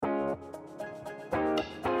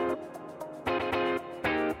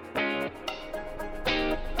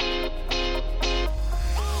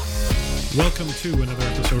Welcome to another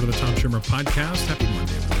episode of the Tom Schirmer Podcast. Happy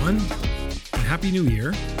Monday, everyone. And Happy New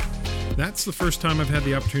Year. That's the first time I've had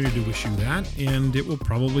the opportunity to wish you that, and it will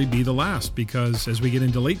probably be the last because as we get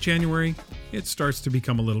into late January, it starts to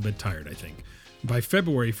become a little bit tired, I think. By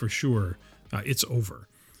February, for sure, it's over.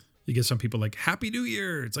 You get some people like, Happy New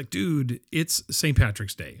Year. It's like, dude, it's St.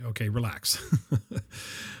 Patrick's Day. Okay, relax.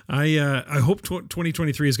 I hope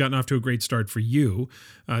 2023 has gotten off to a great start for you.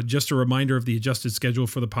 Just a reminder of the adjusted schedule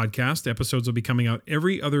for the podcast. The episodes will be coming out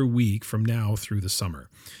every other week from now through the summer.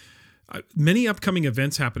 Many upcoming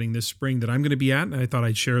events happening this spring that I'm going to be at, and I thought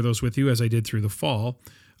I'd share those with you as I did through the fall.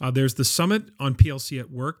 There's the Summit on PLC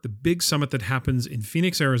at Work, the big summit that happens in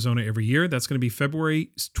Phoenix, Arizona every year. That's going to be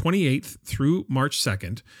February 28th through March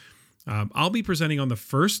 2nd. I'll be presenting on the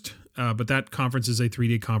first, but that conference is a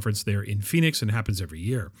 3-day conference there in Phoenix and happens every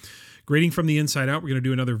year. Grading from the inside out, we're going to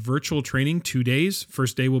do another virtual training, 2 days.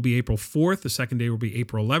 First day will be April 4th. The second day will be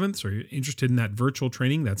April 11th. So if you're interested in that virtual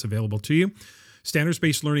training, that's available to you.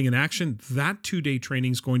 Standards-based learning in action, that 2-day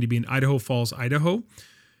training is going to be in Idaho Falls, Idaho.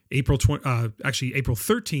 April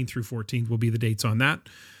 13th through 14th will be the dates on that.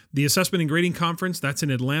 The Assessment and Grading Conference, that's in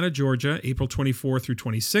Atlanta, Georgia, April 24th through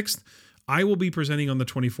 26th. I will be presenting on the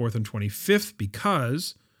 24th and 25th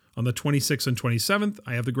because on the 26th and 27th,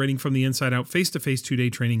 I have the Grading from the Inside Out face-to-face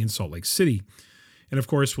 2-day training in Salt Lake City. And of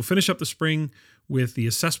course, we'll finish up the spring with the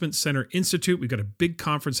Assessment Center Institute. We've got a big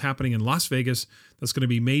conference happening in Las Vegas. That's going to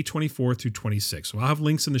be May 24th through 26th. So I'll have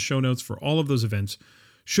links in the show notes for all of those events,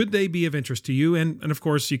 should they be of interest to you. And of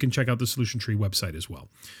course, you can check out the Solution Tree website as well.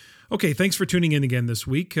 Okay, thanks for tuning in again this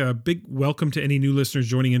week. A big welcome to any new listeners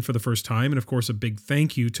joining in for the first time. And of course, a big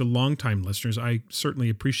thank you to longtime listeners. I certainly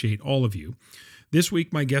appreciate all of you. This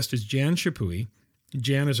week, my guest is Jan Chappuis.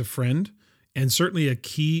 Jan is a friend and certainly a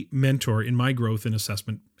key mentor in my growth in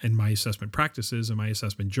assessment and my assessment practices and my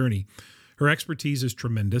assessment journey. Her expertise is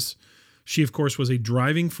tremendous. She, of course, was a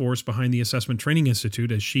driving force behind the Assessment Training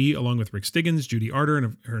Institute as she, along with Rick Stiggins, Judy Arter,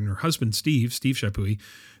 and her husband, Steve Chappuis,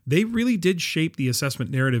 they really did shape the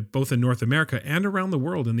assessment narrative both in North America and around the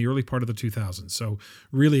world in the early part of the 2000s. So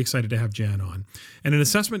really excited to have Jan on. And in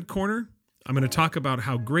Assessment Corner, I'm going to talk about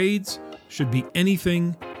how grades should be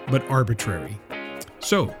anything but arbitrary.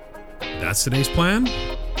 So that's today's plan.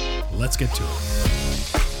 Let's get to it.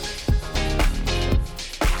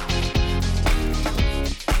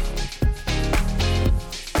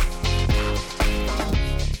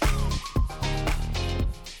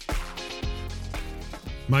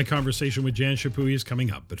 My conversation with Jan Chappuis is coming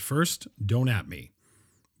up, but first, don't at me.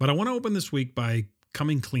 But I want to open this week by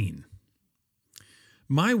coming clean.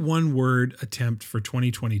 My one-word attempt for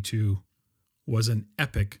 2022 was an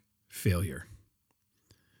epic failure.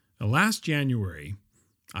 Now, last January,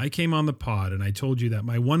 I came on the pod and I told you that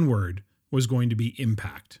my one word was going to be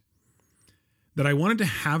impact. That I wanted to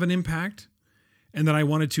have an impact and that I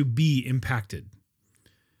wanted to be impacted.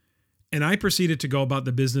 And I proceeded to go about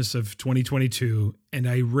the business of 2022, and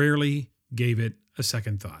I rarely gave it a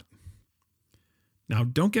second thought. Now,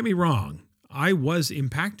 don't get me wrong. I was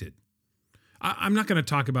impacted. I'm not going to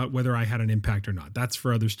talk about whether I had an impact or not. That's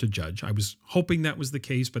for others to judge. I was hoping that was the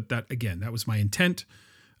case, but that was my intent.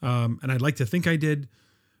 And I'd like to think I did.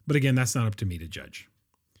 But again, that's not up to me to judge.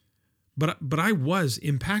 But I was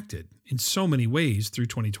impacted in so many ways through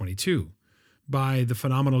 2022 by the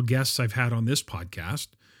phenomenal guests I've had on this podcast,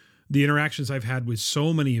 the interactions I've had with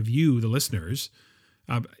so many of you, the listeners,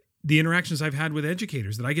 the interactions I've had with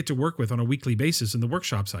educators that I get to work with on a weekly basis in the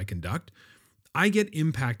workshops I conduct. I get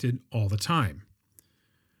impacted all the time.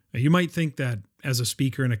 Now, you might think that as a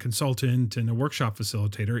speaker and a consultant and a workshop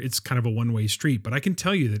facilitator, it's kind of a one-way street, but I can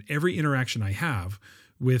tell you that every interaction I have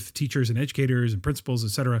with teachers and educators and principals,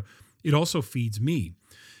 et cetera, it also feeds me.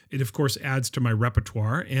 It, of course, adds to my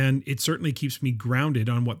repertoire, and it certainly keeps me grounded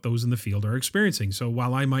on what those in the field are experiencing. So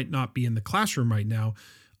while I might not be in the classroom right now,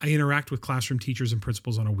 I interact with classroom teachers and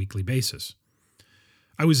principals on a weekly basis.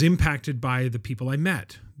 I was impacted by the people I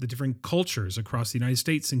met, the different cultures across the United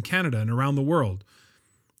States and Canada and around the world.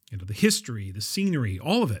 The history, the scenery,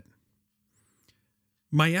 all of it.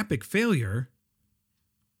 My epic failure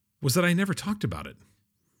was that I never talked about it.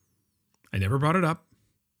 I never brought it up.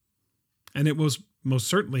 And it was most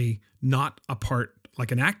certainly not a part,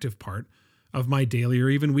 like an active part, of my daily or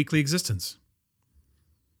even weekly existence.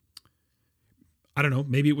 I don't know,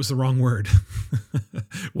 maybe it was the wrong word.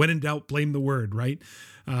 When in doubt, blame the word, right?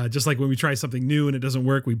 Just like when we try something new and it doesn't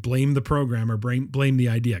work, we blame the program or blame the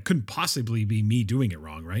idea. It couldn't possibly be me doing it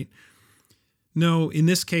wrong, right? No, in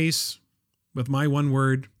this case, with my one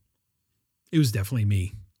word, it was definitely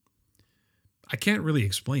me. I can't really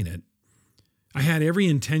explain it. I had every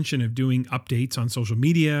intention of doing updates on social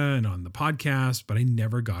media and on the podcast, but I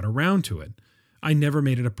never got around to it. I never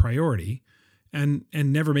made it a priority, and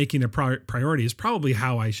never making a priority is probably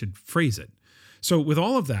how I should phrase it. So with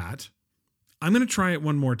all of that, I'm going to try it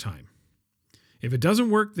one more time. If it doesn't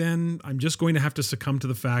work, then I'm just going to have to succumb to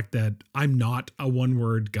the fact that I'm not a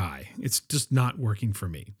one-word guy. It's just not working for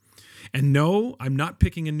me. And no, I'm not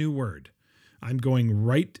picking a new word. I'm going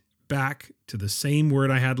right back to the same word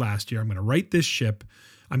I had last year. I'm going to right this ship.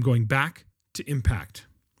 I'm going back to impact.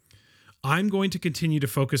 I'm going to continue to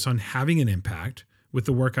focus on having an impact with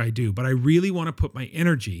the work I do, but I really want to put my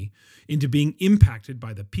energy into being impacted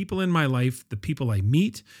by the people in my life, the people I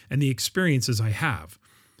meet, and the experiences I have.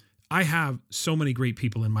 I have so many great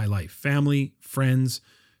people in my life, family, friends,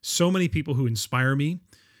 so many people who inspire me,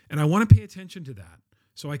 and I want to pay attention to that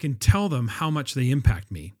so I can tell them how much they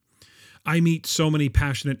impact me. I meet so many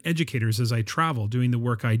passionate educators as I travel doing the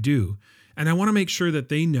work I do, and I want to make sure that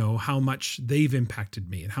they know how much they've impacted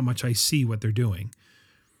me and how much I see what they're doing.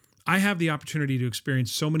 I have the opportunity to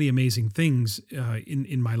experience so many amazing things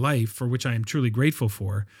in my life for which I am truly grateful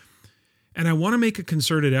for, and I want to make a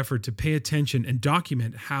concerted effort to pay attention and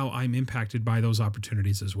document how I'm impacted by those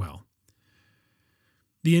opportunities as well.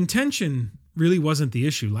 The intention really wasn't the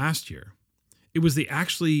issue last year. It was the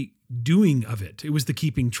actually doing of it. It was the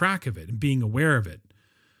keeping track of it and being aware of it.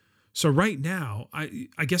 So right now,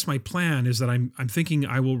 I guess my plan is that I'm thinking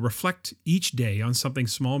I will reflect each day on something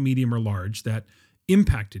small, medium, or large that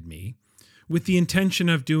impacted me, with the intention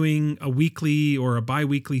of doing a weekly or a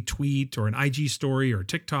bi-weekly tweet or an IG story or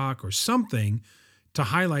TikTok or something to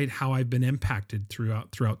highlight how I've been impacted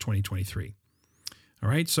throughout 2023. All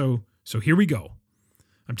right, so here we go.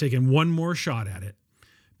 I'm taking one more shot at it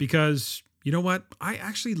because you know what? I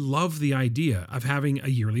actually love the idea of having a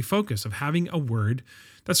yearly focus, of having a word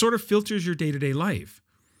that sort of filters your day-to-day life.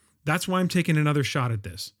 That's why I'm taking another shot at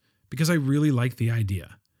this, because I really like the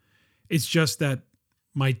idea. It's just that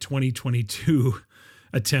my 2022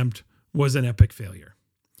 attempt was an epic failure.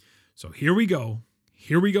 So here we go.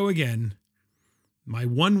 Here we go again. My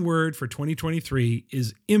one word for 2023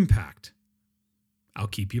 is impact. I'll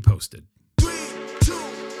keep you posted.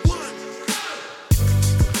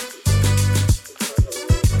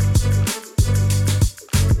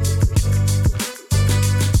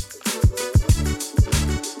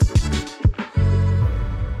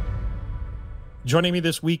 Joining me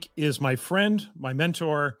this week is my friend, my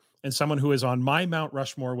mentor, and someone who is on my Mount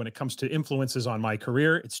Rushmore when it comes to influences on my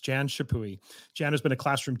career. It's Jan Chappuis. Jan has been a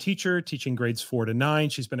classroom teacher, teaching grades 4 to 9.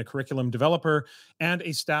 She's been a curriculum developer and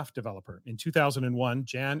a staff developer. In 2001,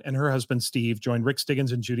 Jan and her husband, Steve, joined Rick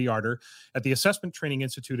Stiggins and Judy Arter at the Assessment Training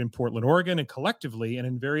Institute in Portland, Oregon, and collectively and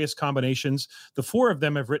in various combinations, the four of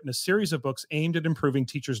them have written a series of books aimed at improving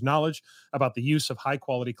teachers' knowledge about the use of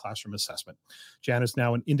high-quality classroom assessment. Jan is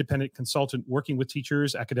now an independent consultant working with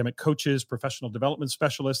teachers, academic coaches, professional development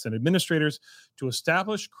specialists, and administrators to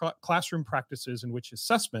establish classroom practices in which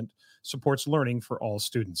assessment supports learning for all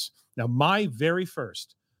students. Now, my very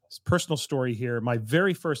first personal story here, my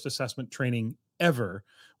very first assessment training ever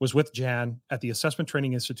was with Jan at the Assessment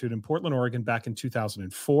Training Institute in Portland, Oregon, back in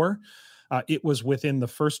 2004. It was within the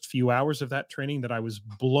first few hours of that training that I was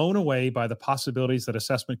blown away by the possibilities that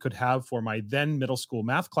assessment could have for my then middle school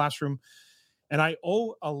math classroom. And I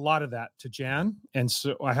owe a lot of that to Jan. And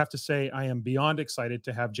so I have to say, I am beyond excited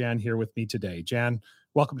to have Jan here with me today. Jan,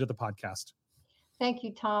 welcome to the podcast. Thank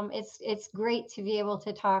you, Tom. It's great to be able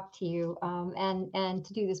to talk to you and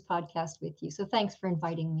to do this podcast with you. So thanks for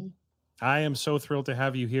inviting me. I am so thrilled to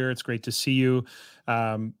have you here. It's great to see you.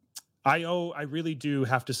 I really do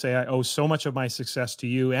have to say I owe so much of my success to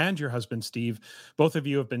you and your husband, Steve. Both of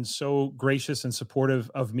you have been so gracious and supportive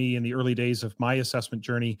of me in the early days of my assessment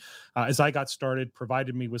journey. As I got started,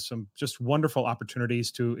 provided me with some just wonderful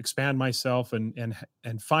opportunities to expand myself and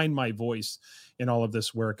find my voice in all of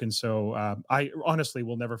this work. And so I honestly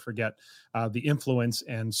will never forget the influence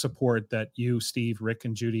and support that you, Steve, Rick,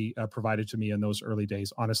 and Judy provided to me in those early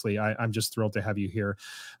days. Honestly, I'm just thrilled to have you here.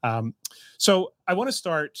 So I want to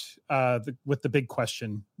start with the big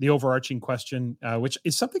question, the overarching question, which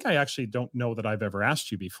is something I actually don't know that I've ever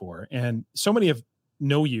asked you before. And so many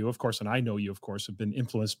know you, of course, and I know you, of course, have been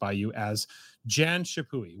influenced by you as Jan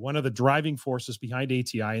Chappuis, one of the driving forces behind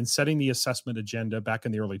ATI and setting the assessment agenda back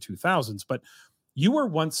in the early 2000s. But you were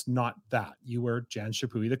once not that. You were Jan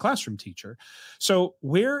Chappuis, the classroom teacher. So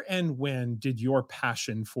where and when did your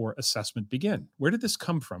passion for assessment begin? Where did this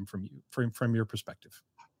come from you, from your perspective?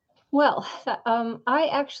 Well,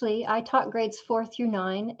 I taught grades 4 through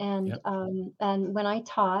 9, and Yep. And when I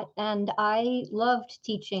taught, and I loved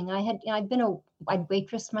teaching. I'd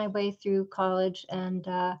waitressed my way through college, and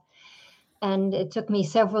And it took me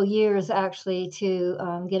several years actually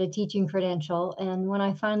to get a teaching credential. And when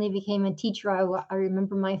I finally became a teacher, I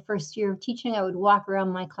remember my first year of teaching, I would walk around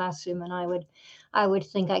my classroom and I would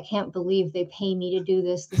think, I can't believe they pay me to do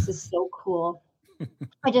this. This is so cool.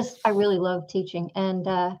 I really love teaching. And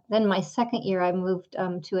then my second year, I moved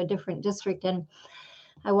to a different district, and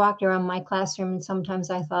I walked around my classroom, and sometimes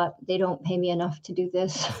I thought, they don't pay me enough to do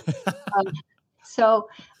this. So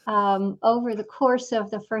over the course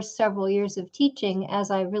of the first several years of teaching,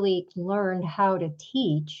 as I really learned how to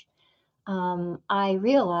teach, I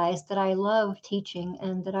realized that I love teaching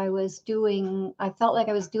and that I felt like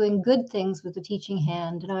I was doing good things with the teaching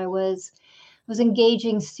hand, and I was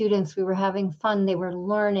engaging students. We were having fun. They were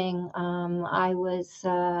learning.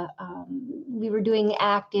 We were doing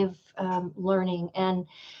active learning, and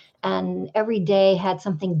every day had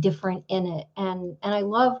something different in it. And I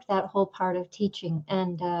loved that whole part of teaching.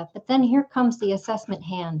 And but then here comes the assessment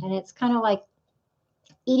hand, and it's kind of like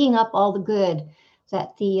eating up all the good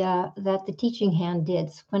that the teaching hand did.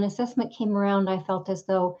 When assessment came around, I felt as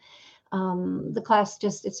though the class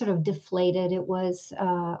it sort of deflated. It was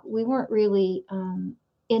we weren't really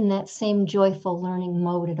in that same joyful learning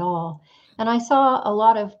mode at all. And I saw a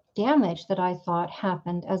lot of damage that I thought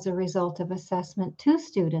happened as a result of assessment to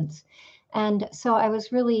students. And so I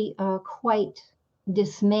was really quite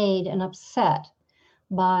dismayed and upset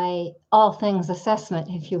by all things assessment,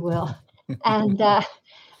 if you will. And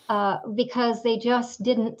because they just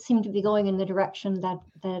didn't seem to be going in the direction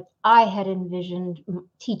that I had envisioned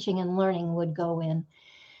teaching and learning would go in.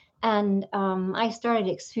 And I started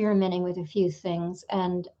experimenting with a few things,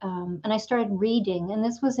 and I started reading. And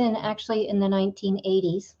this was actually in the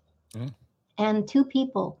 1980s. Mm. And two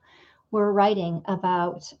people were writing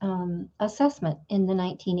about assessment in the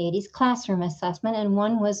 1980s, classroom assessment, and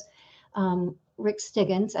one was Rick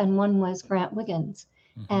Stiggins, and one was Grant Wiggins.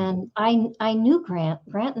 And I knew Grant.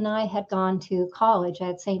 Grant and I had gone to college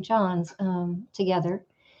at St. John's together,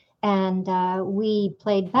 and we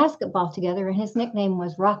played basketball together. And his nickname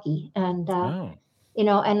was Rocky. And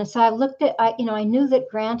and so I looked at, I knew that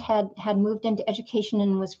Grant had moved into education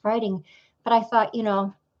and was writing, but I thought,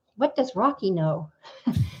 what does Rocky know?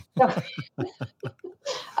 So,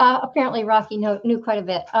 apparently Rocky knew quite a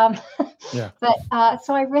bit. Yeah. But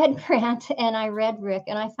so I read Grant and I read Rick,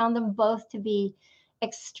 and I found them both to be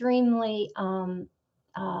extremely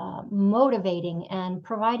motivating and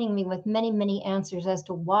providing me with many, many answers as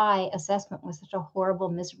to why assessment was such a horrible,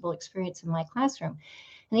 miserable experience in my classroom.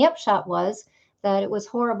 And the upshot was that it was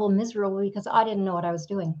horrible, miserable because I didn't know what I was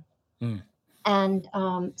doing. Mm. And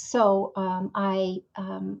so I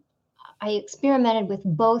experimented with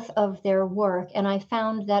both of their work, and I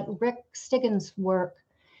found that Rick Stiggins' work,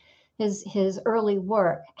 his early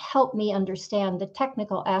work, helped me understand the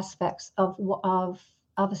technical aspects of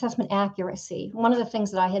assessment accuracy. One of the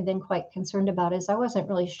things that I had been quite concerned about is I wasn't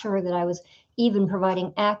really sure that I was even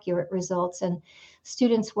providing accurate results, and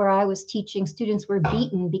students where I was teaching, students were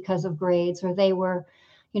beaten because of grades, or they were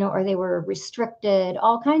restricted.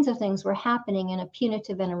 All kinds of things were happening in a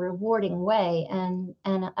punitive and a rewarding way, and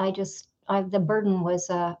the burden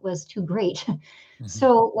was too great. Mm-hmm.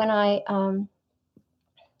 So when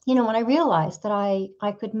when I realized that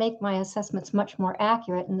I could make my assessments much more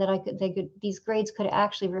accurate, and that these grades could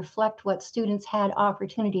actually reflect what students had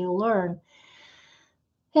opportunity to learn,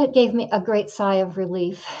 it gave me a great sigh of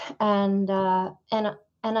relief. And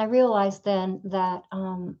I realized then that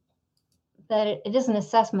it isn't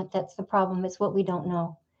assessment that's the problem; it's what we don't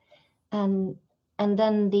know. And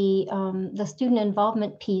then the student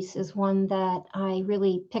involvement piece is one that I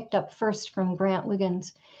really picked up first from Grant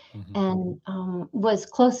Wiggins, mm-hmm. and was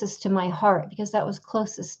closest to my heart because that was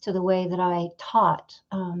closest to the way that I taught.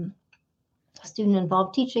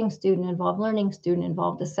 Student-involved teaching, student-involved learning,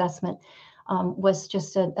 student-involved assessment was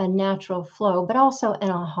just a natural flow, but also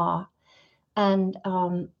an aha.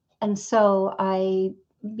 And so I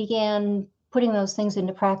began putting those things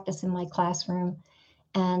into practice in my classroom,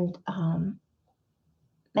 and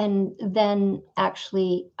then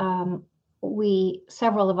actually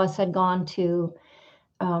several of us had gone to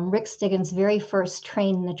Rick Stiggins' very first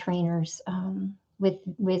Train the Trainers with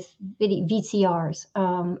VCRs,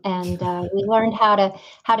 and we learned how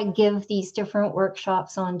to give these different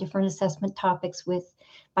workshops on different assessment topics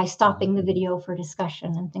by stopping the video for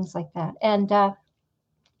discussion and things like that.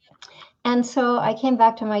 And so I came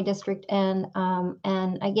back to my district, and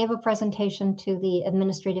I gave a presentation to the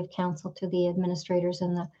administrative council, to the administrators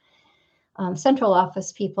and the central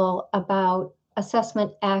office people, about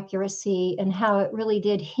assessment accuracy and how it really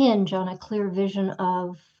did hinge on a clear vision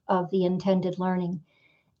of the intended learning.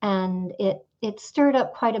 And it it stirred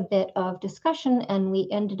up quite a bit of discussion, and we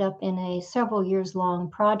ended up in a several years long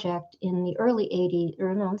project in the early 80s,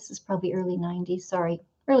 or no, this is probably early 90s, sorry,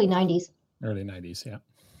 early 90s. Early 90s, yeah.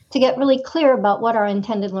 To get really clear about what our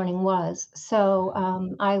intended learning was. So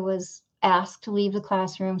I was asked to leave the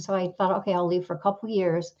classroom. So I thought, okay, I'll leave for a couple of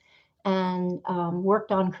years, and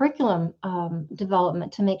worked on curriculum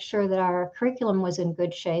development to make sure that our curriculum was in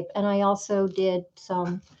good shape. And I also did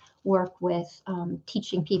some work with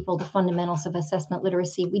teaching people the fundamentals of assessment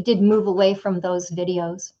literacy. We did move away from those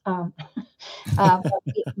videos.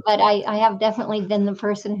 But I have definitely been the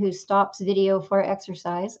person who stops video for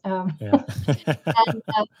exercise. Yeah. And,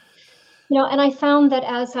 and I found that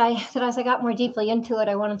as I got more deeply into it,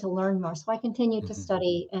 I wanted to learn more. So I continued to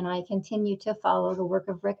study, and I continued to follow the work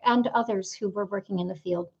of Rick and others who were working in the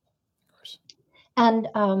field. Of course. And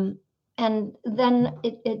then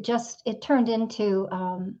it turned into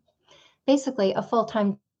basically a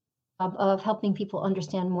full-time job of helping people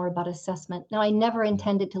understand more about assessment. Now, I never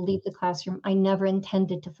intended to leave the classroom. I never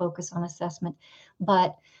intended to focus on assessment,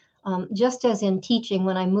 but just as in teaching,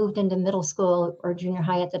 when I moved into middle school or junior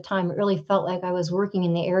high at the time, it really felt like I was working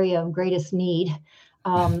in the area of greatest need.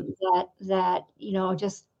 That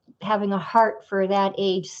just having a heart for that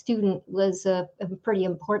age student was a pretty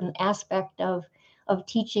important aspect of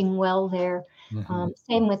teaching well there.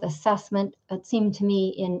 Same with assessment. It seemed to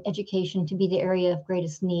me in education to be the area of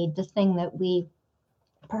greatest need, the thing that we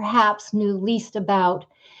perhaps knew least about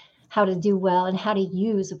how to do well and how to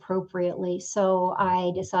use appropriately. So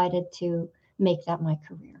I decided to make that my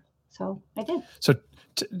career. So I did.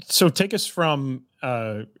 So take us from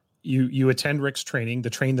you attend Rick's training, the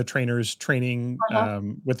Train the Trainers training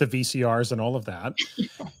with the VCRs and all of that.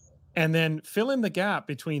 And then fill in the gap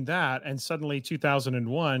between that and suddenly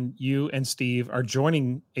 2001, you and Steve are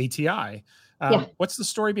joining ATI. What's the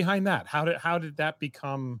story behind that? How did that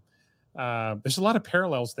become? There's a lot of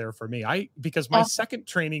parallels there for me. Because my second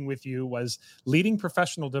training with you was leading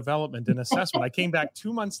professional development and assessment. I came back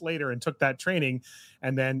 2 months later and took that training.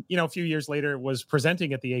 And then, a few years later was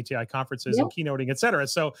presenting at the ATI conferences and keynoting, et cetera.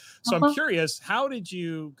 So I'm curious, how did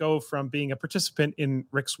you go from being a participant in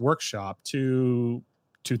Rick's workshop to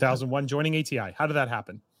 2001 joining ATI? How did that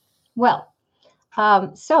happen? Well,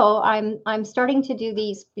 so I'm starting to do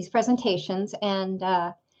these presentations, and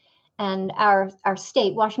our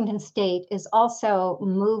state, Washington State, is also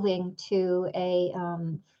moving to a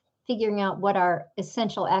figuring out what our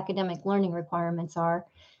essential academic learning requirements are,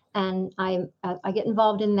 and I get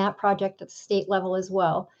involved in that project at the state level as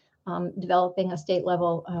well, developing a state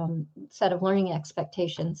level set of learning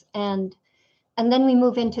expectations, and then we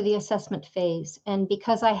move into the assessment phase. And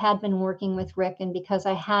because I had been working with Rick and because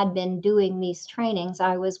I had been doing these trainings,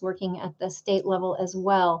 I was working at the state level as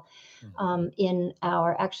well.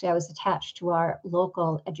 I was attached to our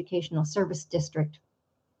local educational service district.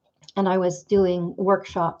 And I was doing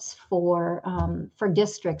workshops for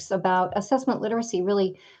districts about assessment literacy.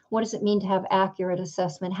 Really, what does it mean to have accurate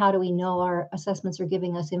assessment? How do we know our assessments are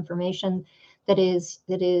giving us information that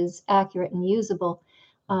is accurate and usable?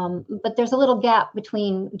 But there's a little gap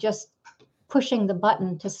between just pushing the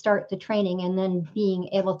button to start the training and then being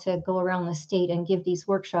able to go around the state and give these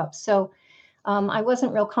workshops. So I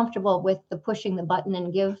wasn't real comfortable with the pushing the button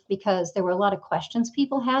and give, because there were a lot of questions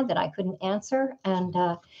people had that I couldn't answer. And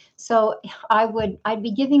so I'd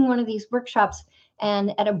be giving one of these workshops,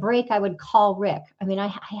 and at a break I would call Rick. I mean, I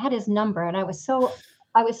had his number, and I was so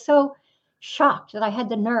shocked that I had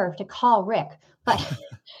the nerve to call Rick.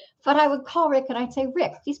 But I would call Rick and I'd say,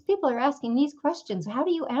 Rick, these people are asking these questions. How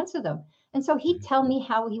do you answer them? And so he'd tell me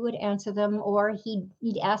how he would answer them, or he'd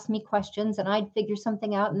ask me questions and I'd figure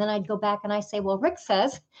something out. And then I'd go back and I say, well, Rick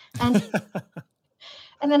says. And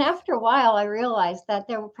and then after a while, I realized that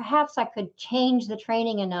perhaps I could change the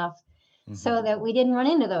training enough so that we didn't run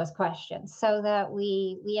into those questions, so that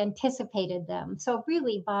we anticipated them. So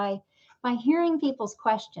really by hearing people's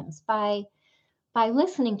questions, by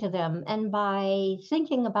listening to them, and by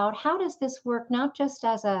thinking about how does this work, not just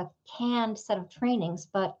as a canned set of trainings,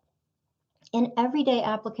 but in everyday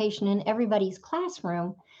application in everybody's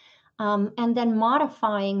classroom, and then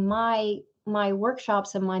modifying my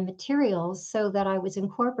workshops and my materials so that I was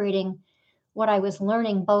incorporating what I was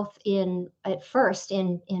learning both at first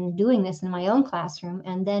in doing this in my own classroom,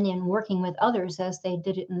 and then in working with others as they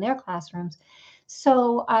did it in their classrooms.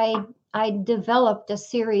 So I developed a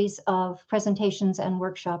series of presentations and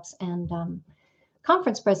workshops and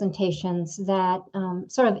conference presentations that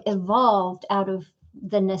sort of evolved out of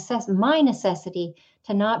my necessity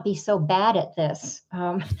to not be so bad at this.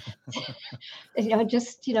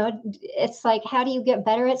 It's like, how do you get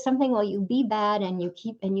better at something? Well, you be bad and you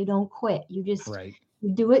don't quit. You just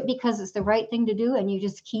You do it because it's the right thing to do, and you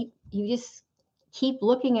just keep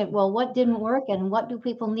looking at, well, what didn't work and what do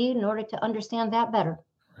people need in order to understand that better.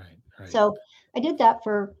 Right. So I did that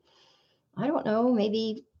for, I don't know,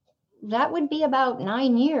 maybe that would be about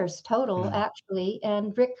 9 years total, actually.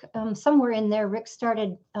 And Rick, somewhere in there, Rick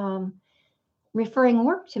started referring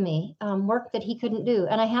work to me, work that he couldn't do.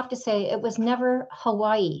 And I have to say, it was never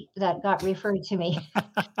Hawaii that got referred to me.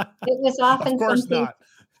 It was often Of course something not.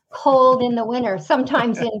 cold in the winter,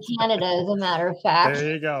 sometimes in Canada, as a matter of fact.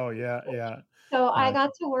 There you go. Yeah. So I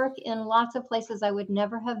got to work in lots of places I would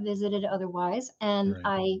never have visited otherwise. And Right.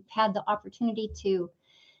 I had the opportunity to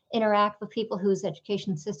interact with people whose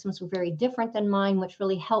education systems were very different than mine, which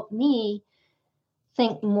really helped me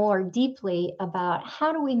think more deeply about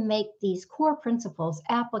how do we make these core principles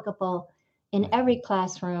applicable in every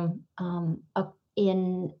classroom,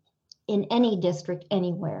 in any district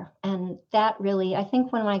anywhere. And that really, I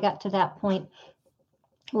think when I got to that point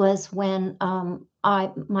was when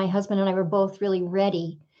my husband and I were both really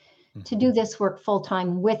ready to do this work full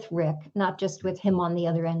time with Rick, not just with him on the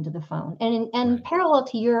other end of the phone. And Right. parallel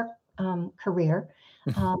to your career,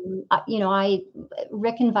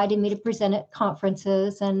 Rick invited me to present at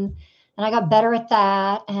conferences, and I got better at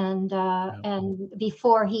that. And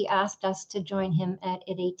before he asked us to join him at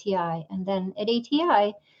ATI, and then at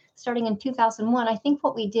ATI, starting in 2001, I think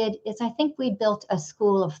what we did is I think we built a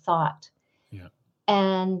school of thought. Yeah.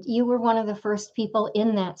 And you were one of the first people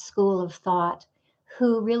in that school of thought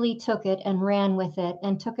who really took it and ran with it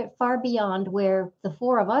and took it far beyond where the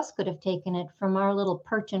four of us could have taken it from our little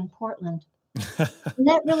perch in Portland. And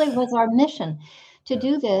that really was our mission, to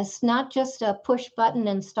do this, not just a push button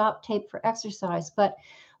and stop tape for exercise, but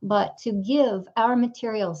to give our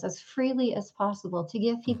materials as freely as possible, to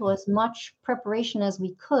give people as much preparation as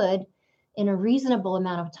we could in a reasonable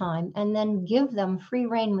amount of time, and then give them free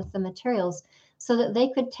rein with the materials so that they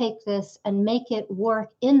could take this and make it work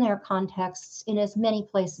in their contexts in as many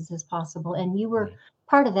places as possible. And you were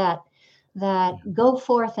part of that go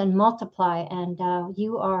forth and multiply. And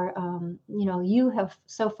you are, you have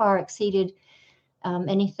so far exceeded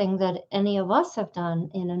anything that any of us have done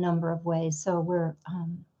in a number of ways. So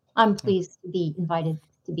I'm pleased to be invited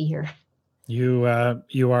to be here. You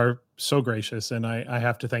are so gracious, and I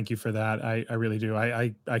have to thank you for that. I really do.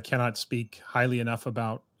 I cannot speak highly enough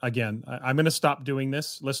about. Again, I'm going to stop doing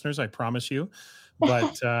this, listeners. I promise you.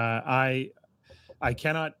 But I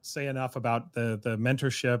cannot say enough about the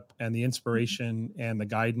mentorship and the inspiration and the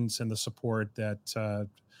guidance and the support that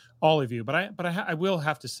all of you. But I will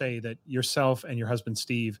have to say that yourself and your husband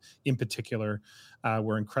Steve, in particular,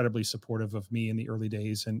 were incredibly supportive of me in the early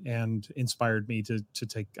days and inspired me to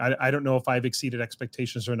take. I don't know if I've exceeded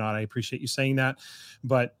expectations or not. I appreciate you saying that,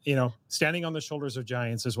 but standing on the shoulders of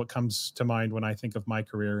giants is what comes to mind when I think of my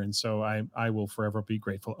career, and so I will forever be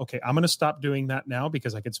grateful. Okay, I'm going to stop doing that now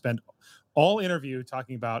because I could spend all interview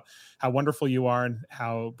talking about how wonderful you are and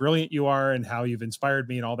how brilliant you are and how you've inspired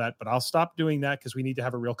me and all that. But I'll stop doing that because we need to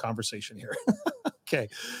have a real conversation here. Okay,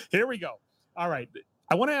 here we go. All right.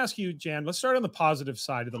 I want to ask you, Jan, let's start on the positive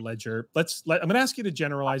side of the ledger. I'm going to ask you to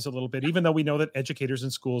generalize a little bit, even though we know that educators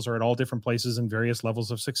in schools are at all different places and various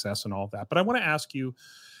levels of success and all of that. But I want to ask you,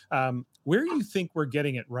 where you think we're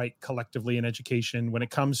getting it right collectively in education when it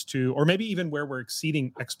comes to, or maybe even where we're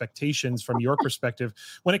exceeding expectations from your perspective,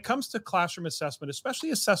 when it comes to classroom assessment, especially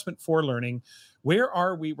assessment for learning. Where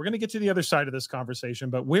are we? We're going to get to the other side of this conversation,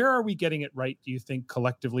 but where are we getting it right, do you think,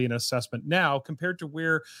 collectively in assessment now compared to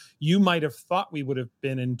where you might have thought we would have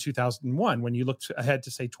been in 2001 when you looked ahead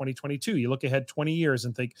to, say, 2022? You look ahead 20 years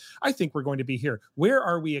and think, I think we're going to be here. Where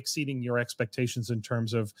are we exceeding your expectations in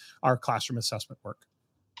terms of our classroom assessment work?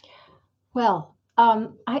 Well, I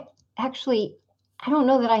don't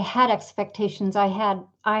know that I had expectations. I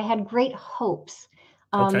had great hopes.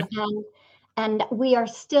 Okay. And we are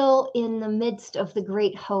still in the midst of the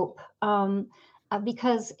great hope,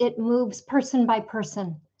 because it moves person by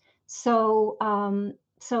person. So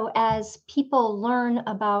as people learn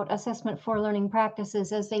about assessment for learning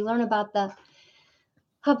practices, as they learn about the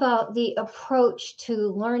approach to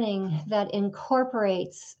learning that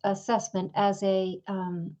incorporates assessment as a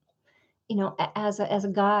as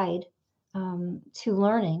a guide to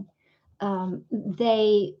learning,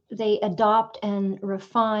 they adopt and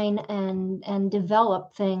refine and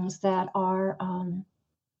develop things that are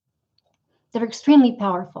extremely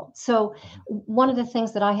powerful. So one of the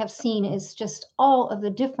things that I have seen is just all of the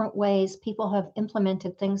different ways people have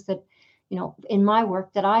implemented things that, in my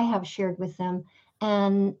work that I have shared with them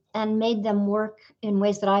and made them work in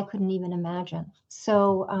ways that I couldn't even imagine.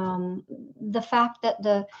 So the fact that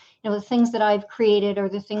the things that I've created or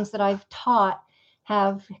the things that I've taught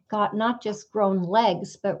have got not just grown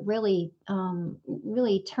legs, but really,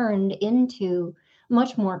 really turned into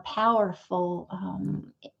much more powerful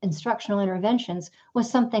instructional interventions was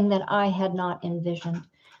something that I had not envisioned.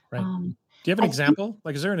 Right. Um, Do you have an I think, example?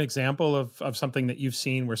 Like, is there an example of something that you've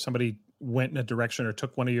seen where somebody went in a direction or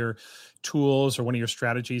took one of your tools or one of your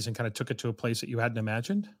strategies and kind of took it to a place that you hadn't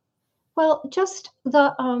imagined? well, just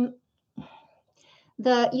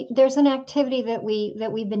there's an activity that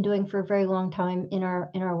we've been doing for a very long time in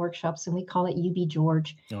our workshops, and we call it UB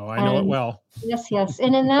George. Oh, I know it And well. yes,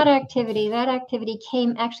 and in that activity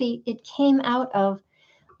came out of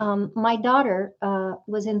my daughter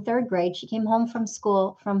was in third grade. She came home from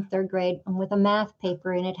school from third grade with a math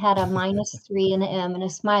paper, and it had a -3 and an M and a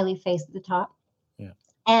smiley face at the top. Yeah.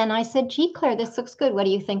 And I said, "Gee, Claire, this looks good. What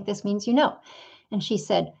do you think this means? You know?" And she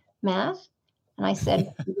said, "Math." And I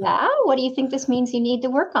said, "Yeah. What do you think this means you need to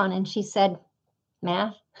work on?" And she said,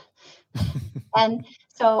 "Math." And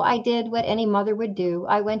so I did what any mother would do.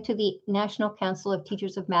 I went to the National Council of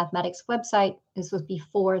Teachers of Mathematics website. This was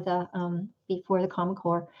before the Common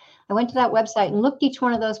Core. I went to that website and looked each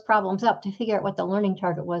one of those problems up to figure out what the learning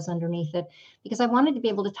target was underneath it, because I wanted to be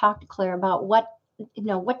able to talk to Claire about what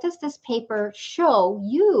does this paper show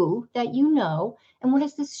you that you know, and what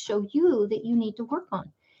does this show you that you need to work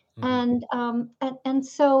on? And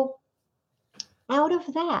so out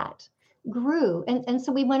of that grew, and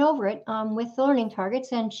so we went over it with the learning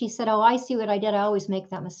targets, and she said, "Oh, I see what I did. I always make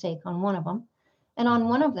that mistake on one of them." And on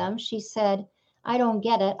one of them, she said, "I don't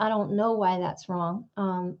get it. I don't know why that's wrong.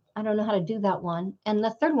 I don't know how to do that one." And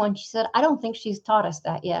the third one, she said, "I don't think she's taught us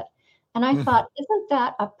that yet." And I thought, isn't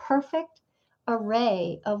that a perfect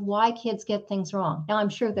array of why kids get things wrong? Now, I'm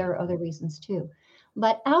sure there are other reasons too.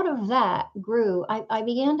 But out of that grew, I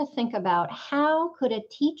began to think about how could a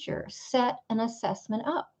teacher set an assessment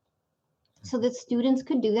up so that students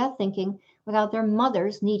could do that thinking without their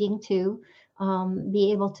mothers needing to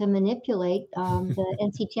be able to manipulate the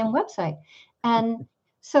NCTM website. And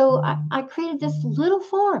so I created this little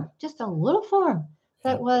form, just a little form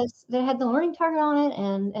that had the learning target on it,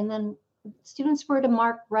 and then students were to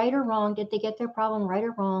mark right or wrong. Did they get their problem right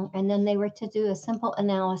or wrong? And then they were to do a simple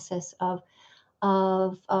analysis of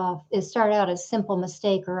it started out as simple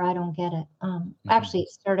mistake or I don't get it. Actually, it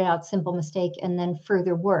started out simple mistake and then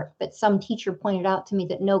further work. But some teacher pointed out to me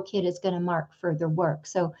that no kid is going to mark further work,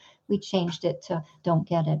 so we changed it to don't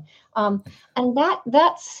get it. And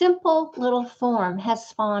that simple little form has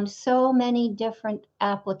spawned so many different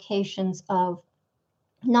applications of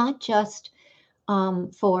not just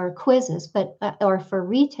for quizzes, but or for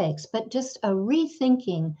retakes, but just a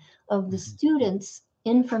rethinking of the students'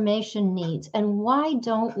 information needs, and why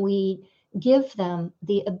don't we give them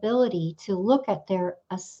the ability to look at their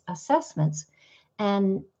assessments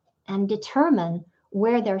and determine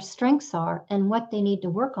where their strengths are and what they need to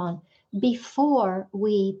work on before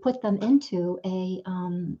we put them into a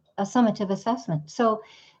summative assessment. So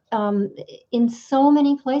in so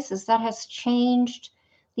many places that has changed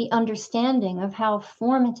the understanding of how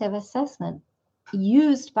formative assessment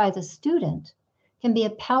used by the student can be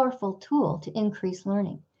a powerful tool to increase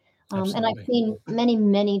learning. And I've seen many,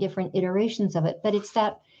 many different iterations of it, but it's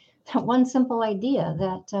that one simple idea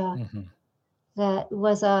that that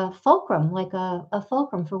was a fulcrum, like a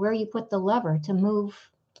fulcrum for where you put the lever to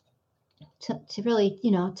move, to really,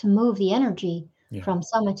 to move the energy from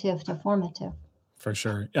summative to formative. For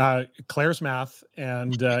sure. Claire's Math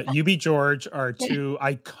and UB George are two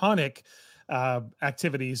iconic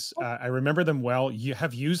activities. I remember them well. You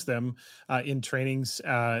have used them in trainings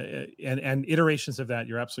and iterations of that.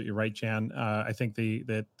 You're absolutely right, Jan. I think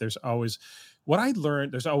that there's always what I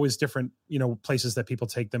learned. There's always different, places that people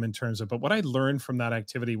take them in terms of. But what I learned from that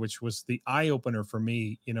activity, which was the eye opener for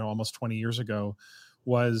me, almost 20 years ago,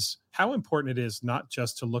 was how important it is not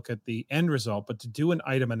just to look at the end result, but to do an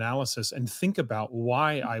item analysis and think about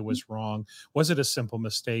why I was wrong. Was it a simple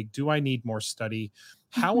mistake? Do I need more study?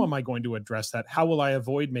 How am I going to address that? How will I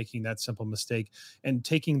avoid making that simple mistake? And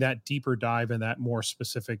taking that deeper dive and that more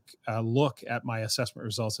specific look at my assessment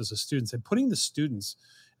results as a student, and putting the students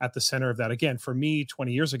at the center of that. Again, for me,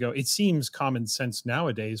 20 years ago, it seems common sense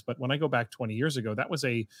nowadays, but when I go back 20 years ago, that was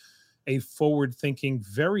a forward-thinking,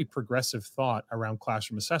 very progressive thought around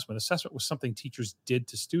classroom assessment. Assessment was something teachers did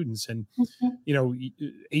to students. And,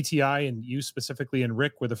 ATI and you specifically and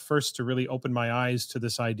Rick were the first to really open my eyes to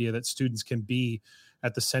this idea that students can be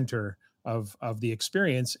at the center of the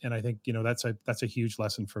experience. And I think, that's a huge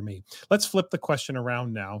lesson for me. Let's flip the question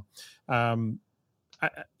around now.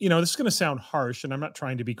 This is going to sound harsh, and I'm not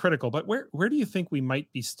trying to be critical, but where do you think we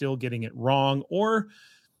might be still getting it wrong? Or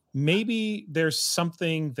maybe there's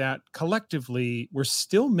something that collectively we're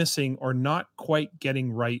still missing or not quite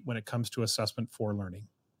getting right when it comes to assessment for learning.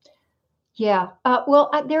 Yeah. Well,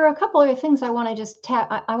 there are a couple other things I want to just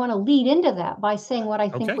I want to lead into that by saying what I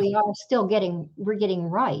think Okay. we're getting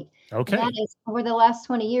right. And that Okay. is, over the last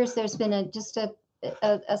 20 years, there's been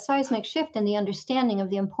a seismic shift in the understanding of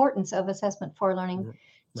the importance of assessment for learning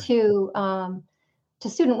Right. to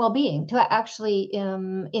student well-being, to actually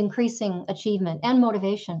increasing achievement and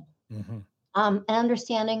motivation. Hmm. And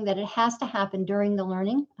understanding that it has to happen during the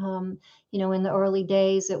learning. In the early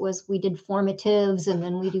days, we did formatives and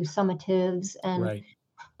then we do summatives, Right.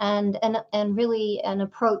 and really an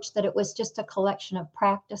approach that it was just a collection of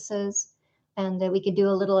practices, and that we could do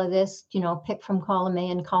a little of this, pick from column A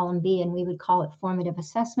and column B, and we would call it formative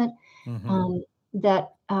assessment. Hmm.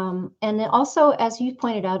 And then also, as you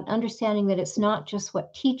pointed out, understanding that it's not just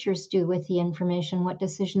what teachers do with the information, what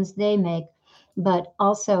decisions they make, but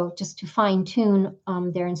also just to fine tune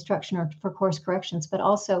their instruction or for course corrections, but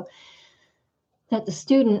also that the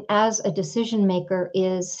student as a decision maker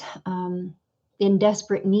is in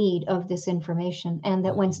desperate need of this information, and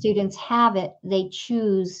that when students have it, they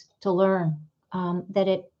choose to learn, that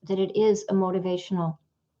it is a motivational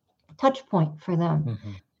touch point for them.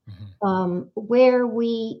 Hmm. Hmm. Where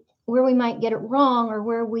we might get it wrong, or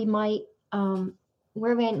where we might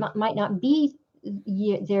not be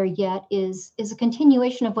there yet, is a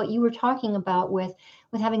continuation of what you were talking about with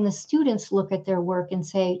having the students look at their work and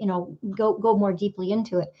say, go more deeply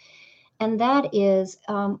into it. And that is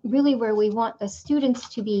really where we want the students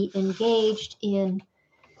to be engaged in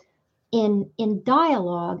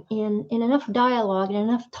dialogue, in enough dialogue and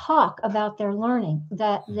enough talk about their learning,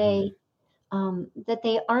 that they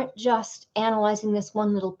aren't just analyzing this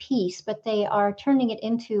one little piece, but they are turning it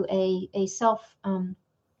into a self, kind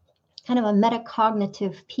of a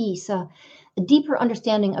metacognitive piece, a deeper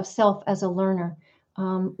understanding of self as a learner.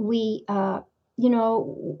 We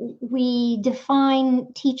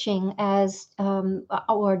define teaching as,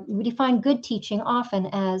 or we define good teaching often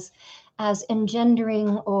as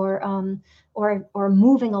engendering or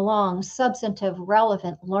moving along substantive,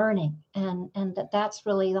 relevant learning, and that's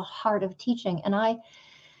really the heart of teaching. And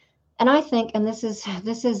I think, and this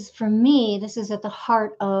is for me, this is at the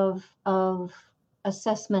heart of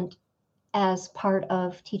assessment as part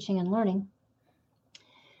of teaching and learning,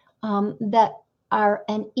 that are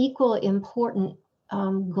an equally important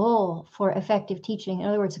goal for effective teaching. In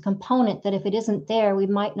other words, a component that if it isn't there, we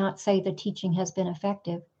might not say the teaching has been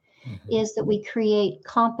effective, is that we create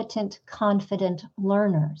competent, confident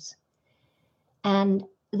learners. And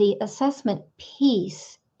the assessment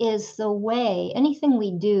piece is the way,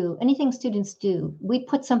 anything students do, we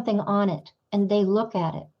put something on it and they look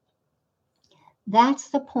at it. That's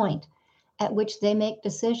the point at which they make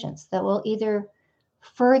decisions that will either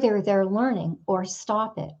further their learning or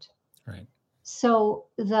stop it. Right. So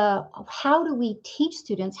how do we teach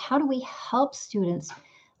students? How do we help students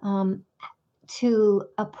to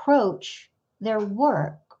approach their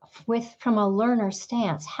work from a learner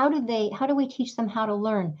stance? How do we teach them how to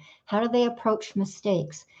learn? How do they approach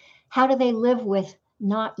mistakes? How do they live with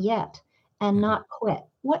not yet and not quit?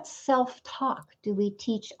 What self-talk do we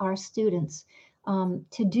teach our students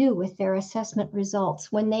to do with their assessment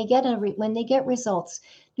results? When they get results,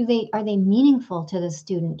 are they meaningful to the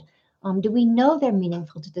student? Do we know they're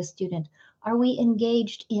meaningful to the student? Are we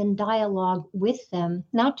engaged in dialogue with them,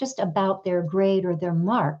 not just about their grade or their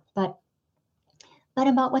mark, but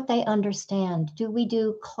about what they understand? Do we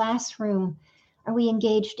do classroom? Are we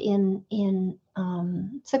engaged in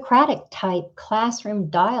Socratic type classroom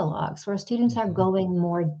dialogues where students are going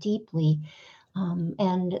more deeply?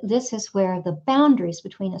 And this is where the boundaries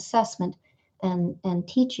between assessment and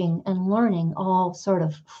teaching and learning all sort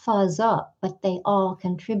of fuzz up, but they all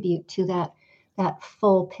contribute to that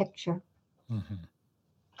full picture. Mm-hmm.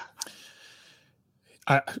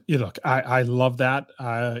 I love that.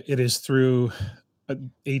 It is through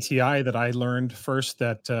ATI that I learned first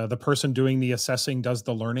that the person doing the assessing does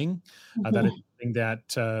the learning. That is something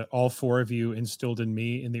that all four of you instilled in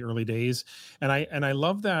me in the early days, and I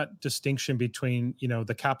love that distinction between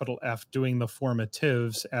the capital F doing the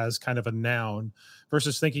formatives as kind of a noun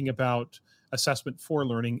versus thinking about assessment for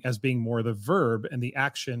learning as being more the verb and the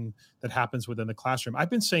action that happens within the classroom. I've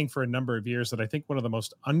been saying for a number of years that I think one of the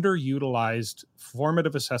most underutilized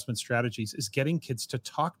formative assessment strategies is getting kids to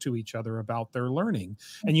talk to each other about their learning.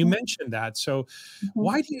 And you mentioned that. So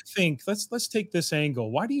why do you think, let's take this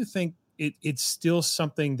angle. Why do you think it's still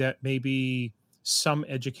something that maybe some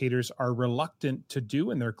educators are reluctant to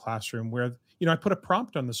do in their classroom, where I put a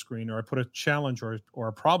prompt on the screen, or I put a challenge or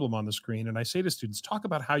a problem on the screen, and I say to students, talk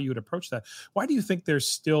about how you would approach that. Why do you think there's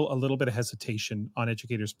still a little bit of hesitation on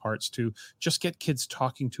educators' parts to just get kids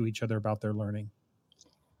talking to each other about their learning?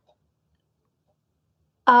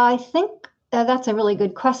 I think that's a really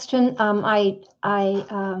good question. I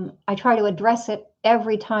try to address it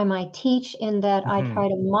every time I teach, in that I Hmm. try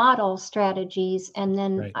to model strategies, and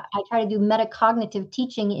then Right. I try to do metacognitive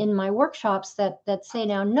teaching in my workshops that say,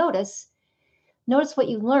 now notice what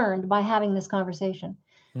you learned by having this conversation.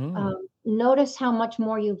 Mm. Notice how much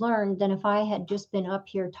more you learned than if I had just been up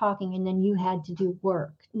here talking and then you had to do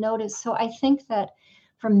work. Notice. So I think that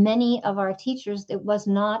for many of our teachers, it was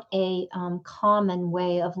not a common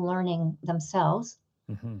way of learning themselves.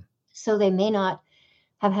 Hmm. So they may not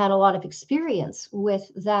have had a lot of experience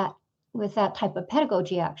with that type of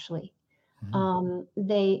pedagogy, actually. Hmm.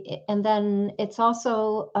 They and then it's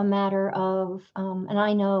also a matter of, and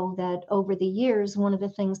I know that over the years, one of the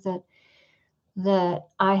things that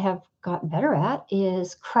I have gotten better at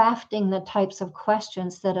is crafting the types of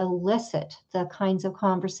questions that elicit the kinds of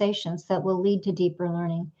conversations that will lead to deeper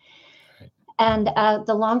learning. Right. And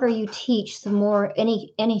the longer you teach, the more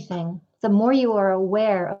the more you are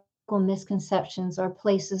aware of misconceptions or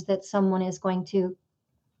places that someone is going to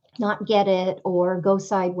not get it or go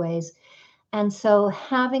sideways. And so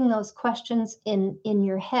having those questions in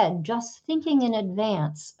your head, just thinking in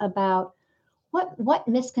advance about what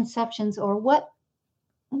misconceptions or what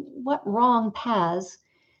wrong paths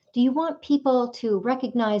do you want people to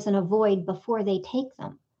recognize and avoid before they take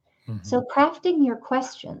them? Hmm. So, crafting your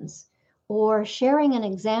questions or sharing an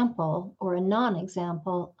example or a non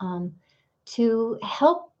example to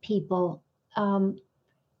help people um,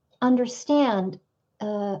 understand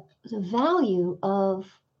the value of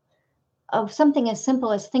something as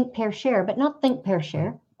simple as think, pair, share, but not think, pair, Right.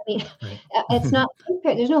 share. I mean, Right. it's not,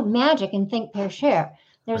 there's no magic in think, pair, share.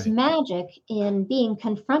 There's Right. magic in being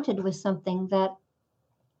confronted with something that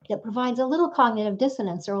provides a little cognitive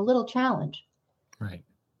dissonance or a little challenge, Right.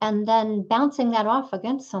 and then bouncing that off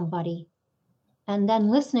against somebody, and then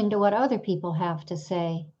listening to what other people have to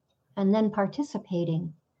say, and then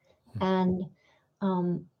participating, and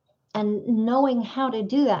um, and knowing how to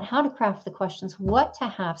do that, how to craft the questions, what to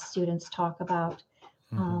have students talk about.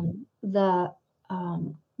 Hmm.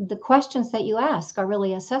 The questions that you ask are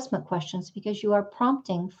really assessment questions, because you are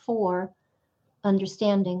prompting for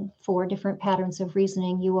understanding, for different patterns of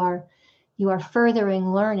reasoning. You are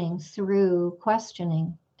furthering learning through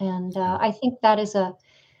questioning, and Yeah. I think that is a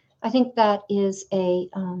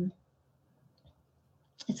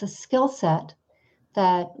it's a skill set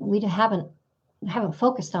that we haven't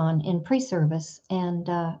focused on in pre-service, and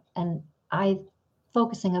I'm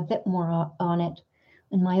focusing a bit more on it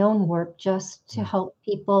in my own work, just to Mm. help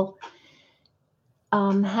people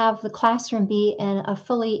have the classroom be a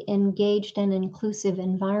fully engaged and inclusive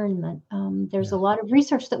environment. There's a Yeah. lot of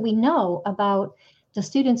research that we know about the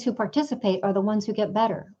students who participate are the ones who get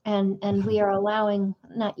better, and Mhm. we are allowing,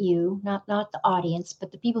 not you, not the audience,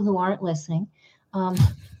 but the people who aren't listening. Um,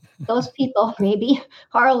 those people maybe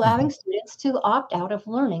are allowing Mhm. students to opt out of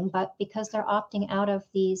learning, but because they're opting out of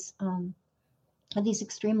these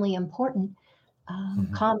extremely important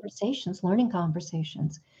Mhm. conversations, learning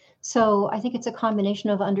conversations. So I think it's a combination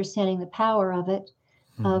of understanding the power of it,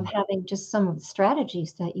 of Mhm. having just some of the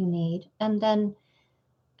strategies that you need, and then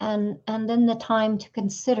the time to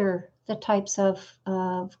consider the types of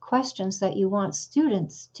questions that you want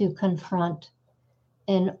students to confront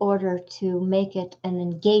in order to make it an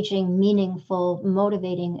engaging, meaningful,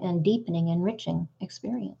 motivating, and deepening, enriching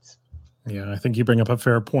experience. Yeah, I think you bring up a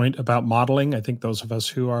fair point about modeling. I think those of us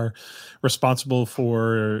who are responsible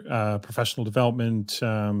for professional development,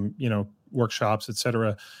 workshops, et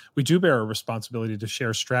cetera, we do bear a responsibility to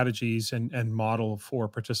share strategies and model for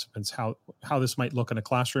participants how this might look in a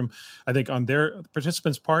classroom. I think on their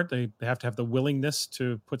participants' part, they have to have the willingness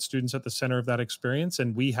to put students at the center of that experience,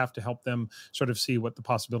 and we have to help them sort of see what the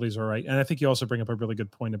possibilities are. Right, and I think you also bring up a really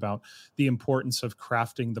good point about the importance of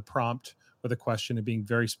crafting the prompt with a question and being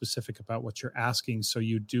very specific about what you're asking, so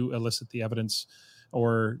you do elicit the evidence,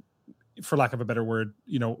 or for lack of a better word,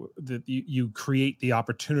 that you create the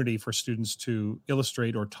opportunity for students to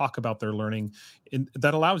illustrate or talk about their learning,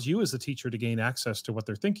 that allows you as the teacher to gain access to what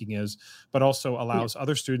their thinking is, but also Yeah. allows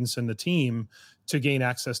other students in the team to gain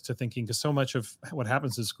access to thinking, because so much of what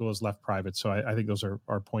happens in school is left private. So I think those are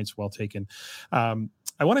points well taken.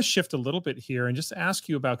 I want to shift a little bit here and just ask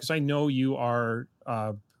you about, because I know you are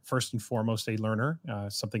first and foremost a learner.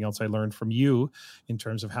 Something else I learned from you in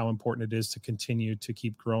terms of how important it is to continue to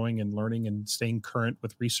keep growing and learning and staying current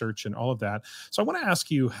with research and all of that. So I want to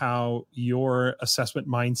ask you how your assessment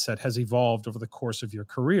mindset has evolved over the course of your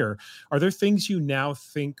career. Are there things you now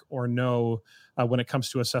think or know when it comes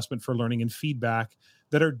to assessment for learning and feedback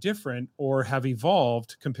that are different or have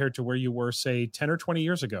evolved compared to where you were, say, 10 or 20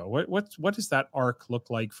 years ago? What does that arc look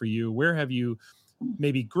like for you? Where have you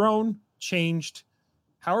maybe grown, changed,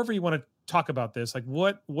 however you want to talk about this? Like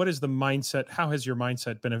what is the mindset? How has your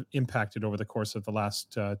mindset been impacted over the course of the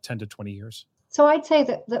last 10 to 20 years? So I'd say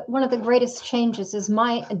that one of the greatest changes is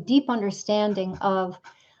my deep understanding of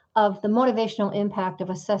the motivational impact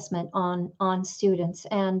of assessment on students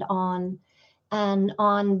and on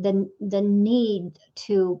the need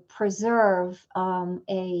to preserve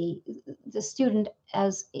the student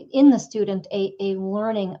as in the student a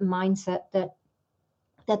learning mindset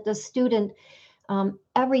that the student,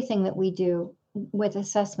 everything that we do with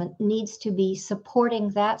assessment needs to be supporting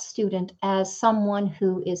that student as someone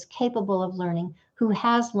who is capable of learning, who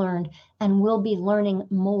has learned and will be learning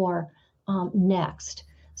more next.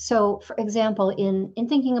 So, for example, in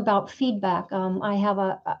thinking about feedback,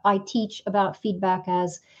 I teach about feedback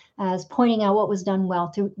as pointing out what was done well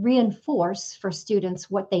to reinforce for students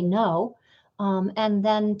what they know, and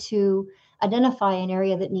then to identify an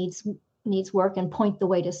area that needs work and point the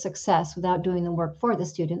way to success without doing the work for the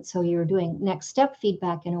student. So you're doing next step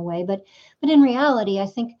feedback in a way, but in reality, I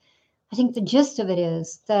think the gist of it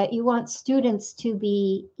is that you want students to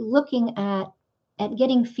be looking at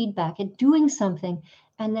getting feedback, at doing something,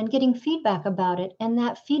 and then getting feedback about it. And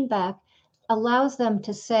that feedback allows them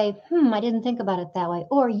to say, I didn't think about it that way,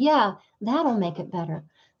 or yeah, that'll make it better.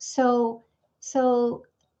 So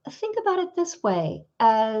think about it this way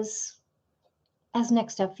as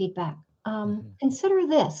next step feedback. Consider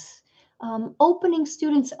this, opening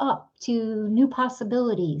students up to new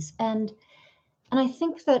possibilities. And I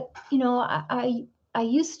think that, I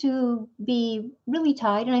used to be really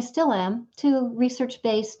tied, and I still am, to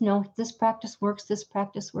research-based, this practice works, this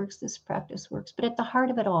practice works, this practice works. But at the heart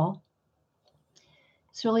of it all,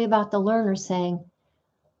 it's really about the learner saying,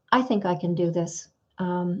 I think I can do this.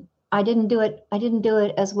 I didn't do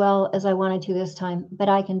it as well as I wanted to this time, but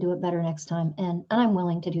I can do it better next time. And I'm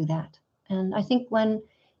willing to do that. And I think when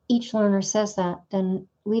each learner says that, then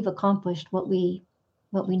we've accomplished what we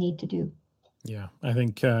need to do. Yeah, I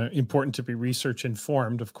think important to be research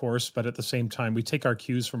informed, of course, but at the same time, we take our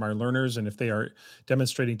cues from our learners. And if they are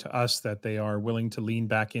demonstrating to us that they are willing to lean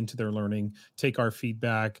back into their learning, take our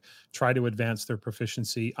feedback, try to advance their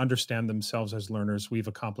proficiency, understand themselves as learners, we've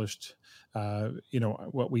accomplished,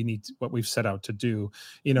 what we've set out to do.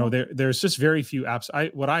 There's just very few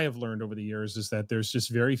what I have learned over the years is that there's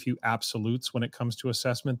just very few absolutes when it comes to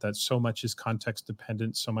assessment, that so much is context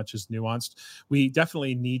dependent, so much is nuanced. We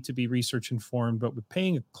definitely need to be research informed, but with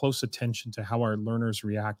paying close attention to how our learners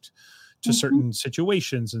react to certain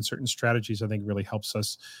situations and certain strategies, I think really helps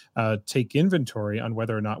us take inventory on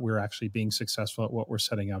whether or not we're actually being successful at what we're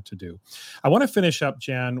setting out to do. I want to finish up,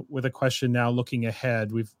 Jan, with a question now looking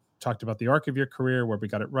ahead. We've talked about the arc of your career, where we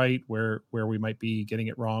got it right, where we might be getting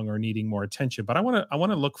it wrong or needing more attention. But I want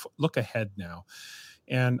to look ahead now.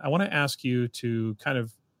 And I want to ask you to kind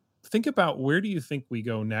of think about, where do you think we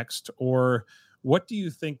go next, or what do you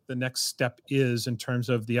think the next step is in terms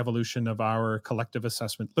of the evolution of our collective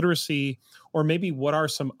assessment literacy? Or maybe what are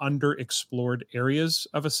some underexplored areas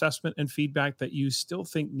of assessment and feedback that you still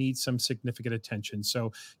think need some significant attention?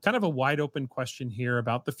 So kind of a wide open question here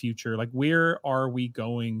about the future. Like, where are we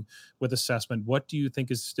going with assessment? What do you think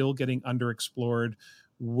is still getting underexplored?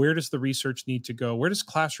 Where does the research need to go? Where does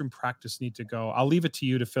classroom practice need to go? I'll leave it to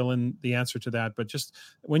you to fill in the answer to that. But just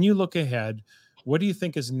when you look ahead, what do you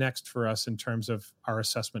think is next for us in terms of our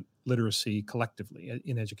assessment literacy collectively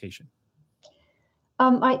in education?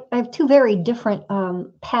 I have two very different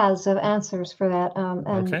paths of answers for that.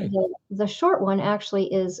 And Okay. the short one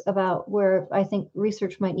actually is about where I think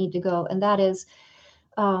research might need to go. And that is,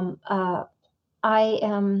 I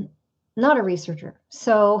am not a researcher.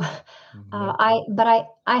 So I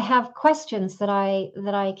have questions that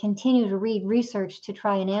I continue to read research to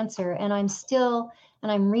try and answer.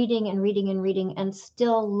 And I'm reading and reading and reading and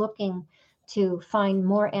still looking to find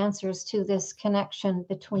more answers to this connection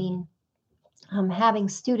between having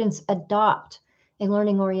students adopt a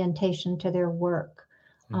learning orientation to their work,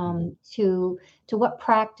 to what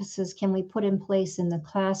practices can we put in place in the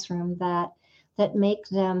classroom that make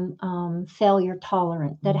them failure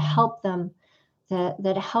tolerant, that help them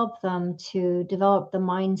to develop the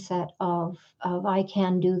mindset of I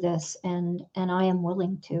can do this and I am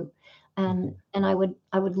willing to. and I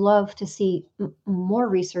would love to see more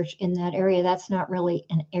research in that area. That's not really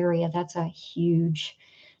an area, that's a huge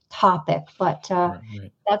topic, but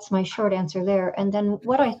Right. that's my short answer there. And then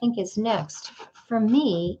what I think is next for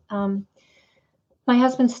me, my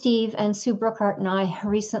husband Steve and Sue Brookhart and I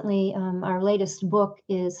recently, our latest book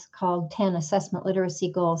is called 10 Assessment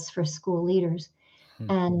Literacy Goals for School Leaders.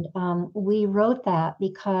 And we wrote that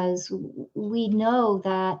because we know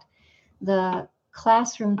that the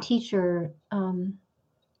classroom teacher, the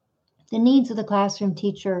needs of the classroom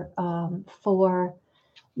teacher for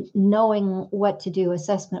knowing what to do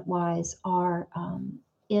assessment wise are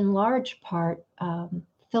in large part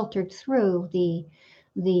filtered through the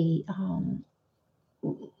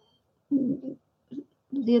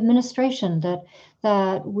administration,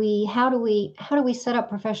 that we how do we set up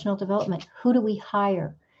professional development, who do we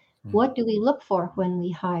hire, what do we look for when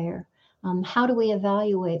we hire, how do we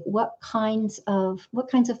evaluate, what kinds of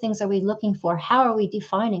things are we looking for, how are we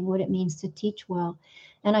defining what it means to teach well.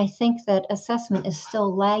 And I think that assessment is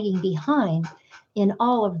still lagging behind in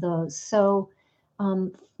all of those. So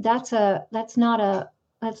that's not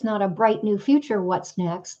a bright new future what's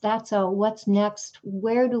next. That's a what's next,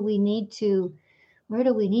 where do we need to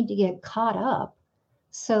get caught up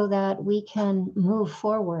so that we can move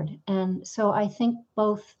forward. And so I think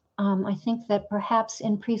I think that perhaps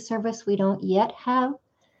in pre-service we don't yet have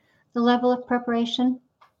the level of preparation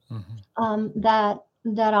that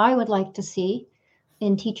I would like to see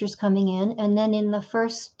in teachers coming in. And then in the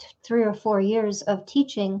first 3 or 4 years of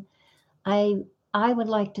teaching, I would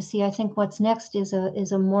like to see, I think what's next is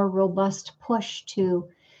a more robust push to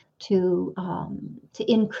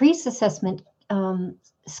increase assessment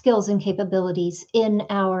skills and capabilities in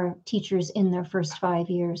our teachers in their first 5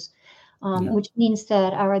 years, which means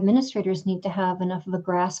that our administrators need to have enough of a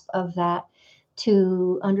grasp of that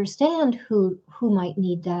to understand who might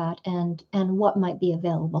need that and what might be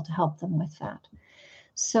available to help them with that.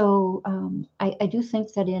 So I do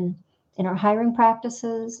think that in our hiring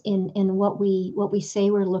practices, in what we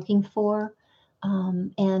say we're looking for,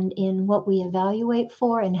 and in what we evaluate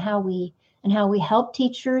for, and how we help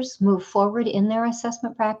teachers move forward in their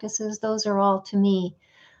assessment practices, those are all, to me,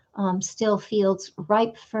 still fields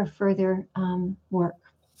ripe for further work.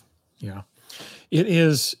 Yeah. It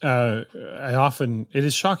is. It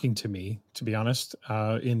is shocking to me, to be honest.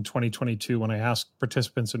 In 2022, when I asked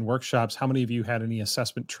participants in workshops, how many of you had any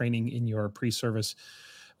assessment training in your pre-service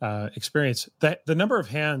experience, that the number of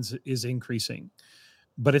hands is increasing,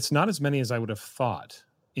 but it's not as many as I would have thought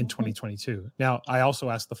in 2022. Now, I also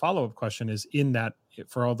asked the follow-up question: is in that,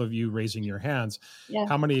 for all of you raising your hands,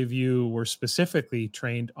 how many of you were specifically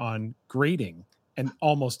trained on grading? And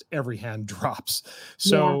almost every hand drops.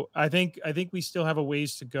 So I think we still have a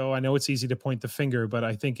ways to go. I know it's easy to point the finger, but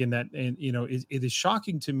I think it is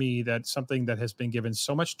shocking to me that something that has been given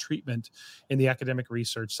so much treatment in the academic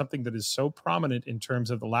research, something that is so prominent in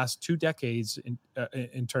terms of the last 2 decades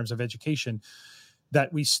in terms of education,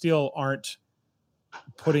 that we still aren't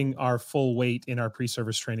putting our full weight in our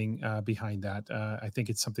pre-service training behind that. I think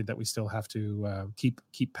it's something that we still have to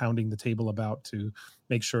keep pounding the table about, to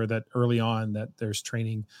make sure that early on that there's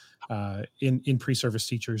training in pre-service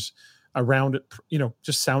teachers around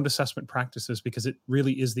just sound assessment practices, because it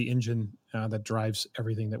really is the engine that drives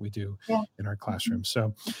everything that we do in our classrooms.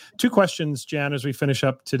 So 2 questions, Jan, as we finish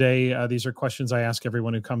up today. These are questions I ask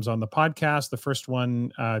everyone who comes on the podcast. The first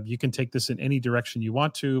one, you can take this in any direction you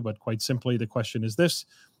want to, but quite simply, the question is this: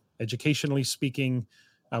 educationally speaking,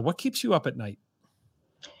 what keeps you up at night?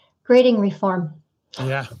 Grading reform.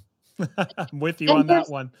 Yeah, I'm with you on that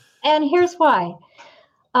one. And here's why.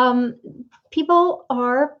 People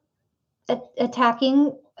are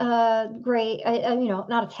attacking grade,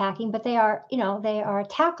 not attacking, but they are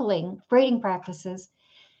tackling grading practices,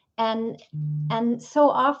 and so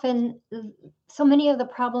often, so many of the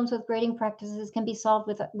problems with grading practices can be solved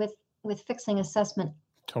with fixing assessment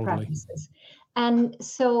practices. And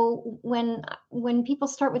so when people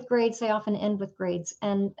start with grades, they often end with grades,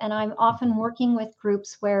 and I'm often working with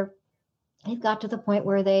groups where they've got to the point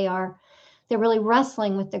where they're really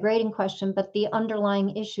wrestling with the grading question, but the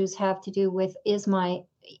underlying issues have to do with,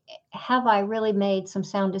 have I really made some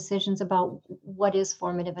sound decisions about what is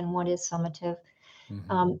formative and what is summative?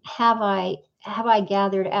 Have I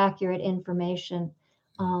gathered accurate information?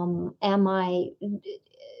 Are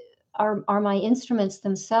my instruments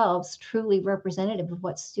themselves truly representative of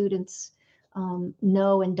what students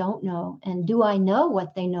know and don't know? And do I know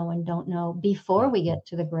what they know and don't know before we get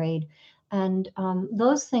to the grade? And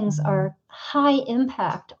those things are high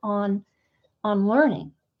impact on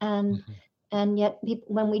learning. And And yet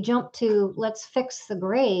when we jump to let's fix the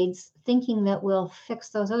grades, thinking that we'll fix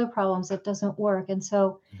those other problems, it doesn't work. And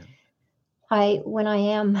so when I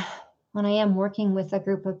am working with a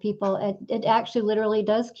group of people, it actually literally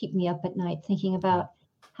does keep me up at night thinking about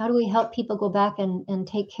how do we help people go back and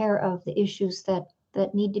take care of the issues that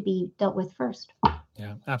need to be dealt with first.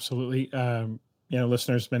 Yeah, absolutely.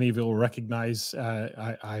 Listeners, many of you will recognize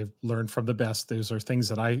I've learned from the best. Those are things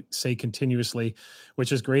that I say continuously,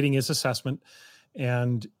 which is grading is assessment.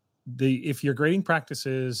 And if your grading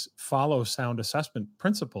practices follow sound assessment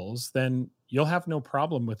principles, then you'll have no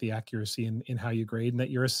problem with the accuracy in how you grade, and that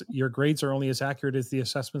your grades are only as accurate as the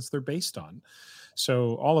assessments they're based on.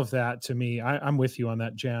 So all of that, to me, I'm with you on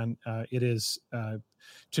that, Jan. It is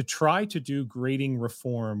to try to do grading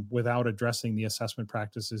reform without addressing the assessment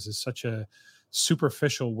practices is such a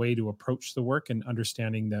superficial way to approach the work, and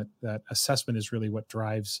understanding that assessment is really what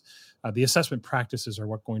drives the assessment practices are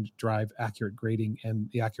what going to drive accurate grading and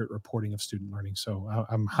the accurate reporting of student learning. So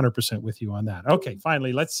I'm 100% with you on that. Okay,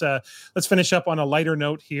 finally, let's finish up on a lighter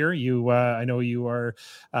note here. I know you are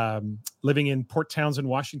living in Port Townsend,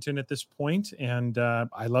 Washington at this point, and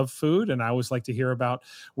I love food, and I always like to hear about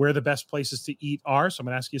where the best places to eat are. So I'm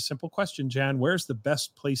going to ask you a simple question, Jan. Where's the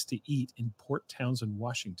best place to eat in Port Townsend,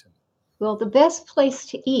 Washington? Well, the best place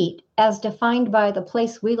to eat, as defined by the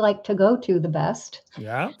place we like to go to the best.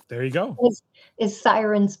 Yeah, there you go. Is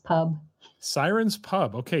Siren's Pub. Siren's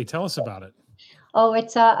Pub. Okay, tell us about it. Oh,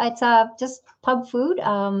 it's just pub food.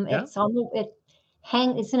 It's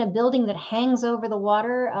it's in a building that hangs over the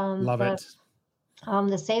water. Love it.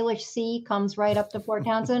 The Salish Sea comes right up to Port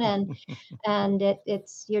Townsend, and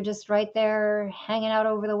you're just right there hanging out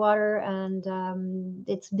over the water, and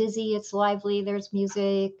it's busy, it's lively, there's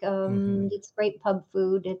music, it's great pub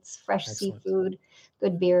food, it's fresh seafood,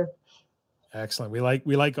 good beer. Excellent. We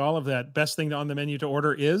like all of that. Best thing on the menu to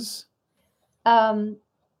order is? What's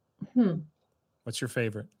your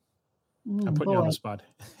favorite? I'm putting you on the spot.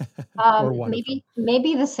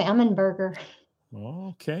 Maybe the salmon burger.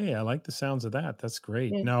 Okay, I like the sounds of that. That's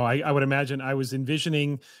great. Yeah. No, I would imagine I was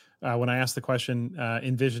envisioning when I asked the question,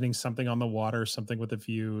 envisioning something on the water, something with a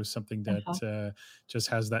view, something that just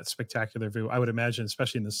has that spectacular view. I would imagine,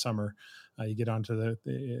 especially in the summer, you get onto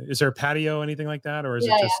is there a patio, anything like that? Or is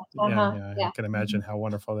it just, I can imagine how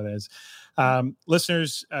wonderful that is.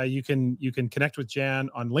 Listeners, you can connect with Jan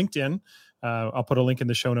on LinkedIn. I'll put a link in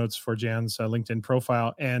the show notes for Jan's LinkedIn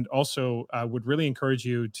profile. And also would really encourage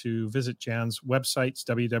you to visit Jan's websites,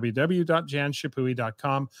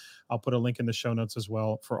 www.janshipui.com. I'll put a link in the show notes as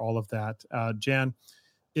well for all of that. Jan,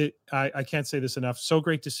 I can't say this enough. So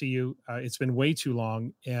great to see you. It's been way too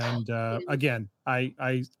long. And again,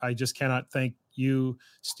 I just cannot thank you,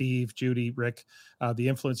 Steve, Judy, Rick, the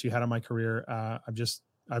influence you had on my career.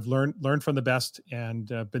 I've learned from the best, and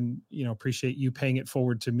appreciate you paying it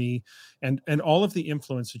forward to me, and all of the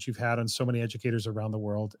influence that you've had on so many educators around the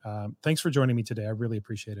world. Thanks for joining me today. I really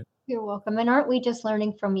appreciate it. You're welcome. And aren't we just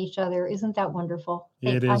learning from each other? Isn't that wonderful?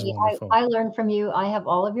 It is wonderful. I learned from you. I have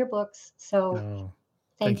all of your books. So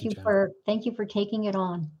thank you for taking it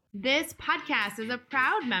on. This podcast is a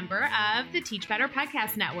proud member of the Teach Better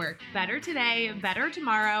Podcast Network. Better today, better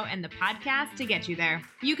tomorrow, and the podcast to get you there.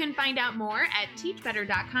 You can find out more at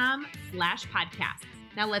teachbetter.com/podcasts.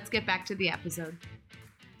 Now let's get back to the episode.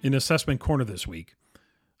 In Assessment Corner this week,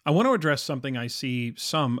 I want to address something I see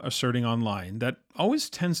some asserting online that always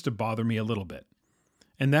tends to bother me a little bit.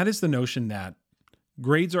 And that is the notion that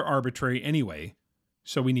grades are arbitrary anyway,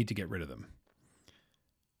 so we need to get rid of them.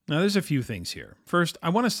 Now, there's a few things here. First, I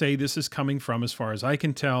want to say this is coming from, as far as I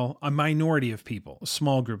can tell, a minority of people, a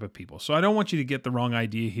small group of people. So I don't want you to get the wrong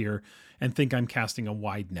idea here and think I'm casting a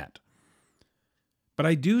wide net. But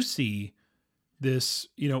I do see this,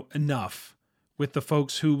 enough with the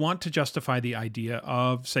folks who want to justify the idea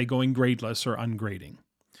of, say, going gradeless or ungrading.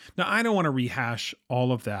 Now, I don't want to rehash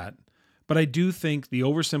all of that, but I do think the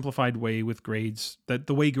oversimplified way with grades, that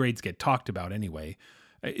the way grades get talked about anyway,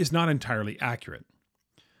 is not entirely accurate.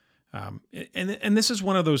 And this is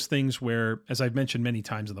one of those things where, as I've mentioned many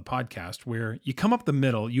times in the podcast, where you come up the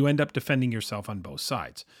middle, you end up defending yourself on both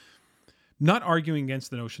sides. Not arguing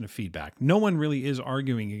against the notion of feedback. No one really is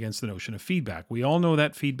arguing against the notion of feedback. We all know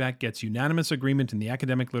that feedback gets unanimous agreement in the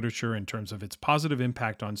academic literature in terms of its positive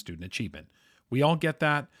impact on student achievement. We all get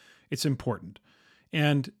that. It's important.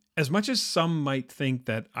 And as much as some might think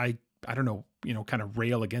that I don't know, kind of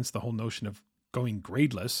rail against the whole notion of going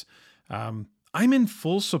gradeless, I'm in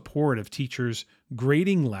full support of teachers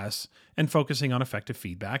grading less and focusing on effective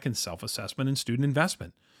feedback and self-assessment and student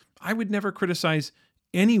investment. I would never criticize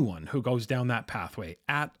anyone who goes down that pathway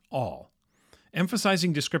at all.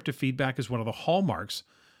 Emphasizing descriptive feedback is one of the hallmarks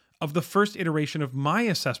of the first iteration of my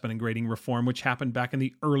assessment and grading reform, which happened back in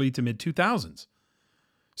the early to mid 2000s.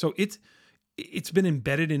 So it's been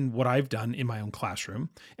embedded in what I've done in my own classroom,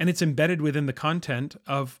 and it's embedded within the content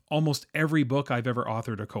of almost every book I've ever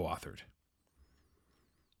authored or co-authored.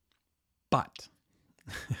 But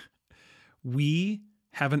we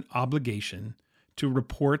have an obligation to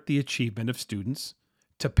report the achievement of students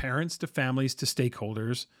to parents, to families, to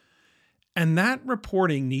stakeholders, and that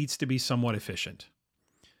reporting needs to be somewhat efficient.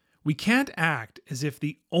 We can't act as if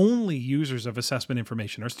the only users of assessment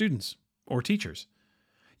information are students or teachers.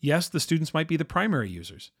 Yes, the students might be the primary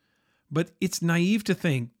users, but it's naive to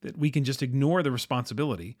think that we can just ignore the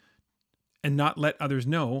responsibility and not let others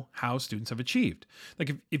know how students have achieved.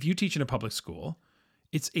 Like if you teach in a public school,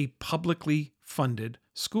 it's a publicly funded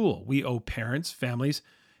school. We owe parents, families,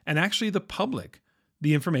 and actually the public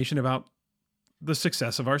the information about the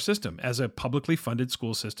success of our system. As a publicly funded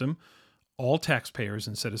school system, all taxpayers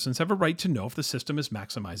and citizens have a right to know if the system is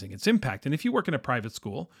maximizing its impact. And if you work in a private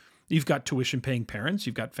school, you've got tuition-paying parents,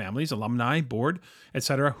 you've got families, alumni, board,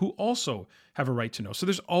 etc., who also have a right to know. So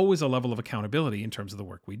there's always a level of accountability in terms of the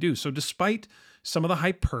work we do. So despite some of the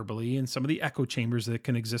hyperbole and some of the echo chambers that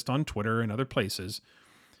can exist on Twitter and other places,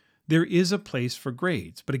 there is a place for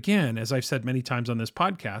grades. But again, as I've said many times on this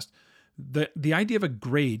podcast, the idea of a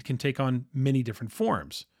grade can take on many different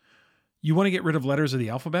forms. You want to get rid of letters of the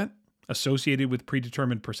alphabet associated with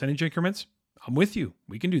predetermined percentage increments? I'm with you.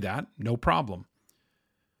 We can do that. No problem.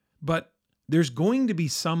 But there's going to be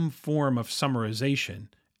some form of summarization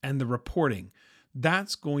and the reporting.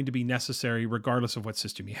 That's going to be necessary regardless of what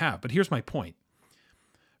system you have. But here's my point.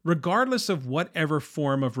 Regardless of whatever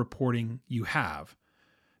form of reporting you have,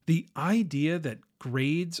 the idea that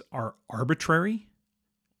grades are arbitrary,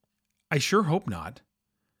 I sure hope not.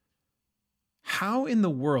 How in the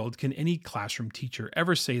world can any classroom teacher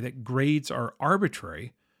ever say that grades are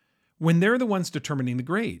arbitrary when they're the ones determining the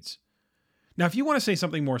grades? Now, if you want to say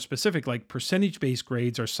something more specific, like percentage-based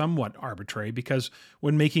grades are somewhat arbitrary because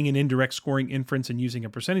when making an indirect scoring inference and using a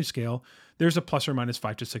percentage scale, there's a plus or minus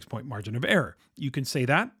 5 to 6 point margin of error. You can say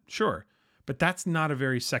that, sure, but that's not a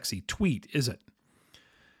very sexy tweet, is it?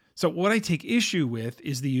 So what I take issue with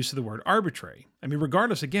is the use of the word arbitrary. I mean,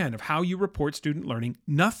 regardless, again, of how you report student learning,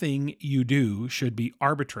 nothing you do should be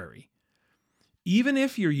arbitrary. Even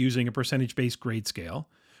if you're using a percentage-based grade scale,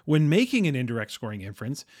 when making an indirect scoring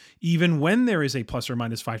inference, even when there is a plus or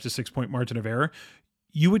minus 5 to 6 point margin of error,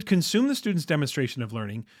 you would consume the student's demonstration of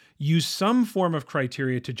learning, use some form of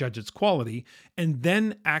criteria to judge its quality, and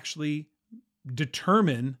then actually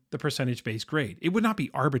determine the percentage-based grade. It would not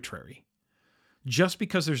be arbitrary. Just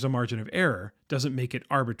because there's a margin of error doesn't make it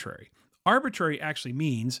arbitrary. Arbitrary actually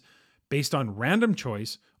means based on random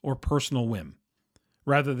choice or personal whim,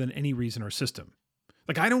 rather than any reason or system.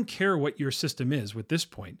 Like, I don't care what your system is with this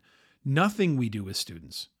point. Nothing we do with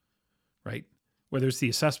students, right? Whether it's the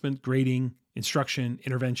assessment, grading, instruction,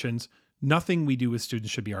 interventions, nothing we do with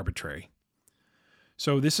students should be arbitrary.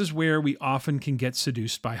 So this is where we often can get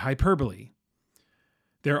seduced by hyperbole.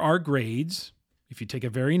 There are grades, if you take a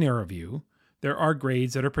very narrow view, there are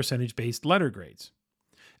grades that are percentage-based letter grades.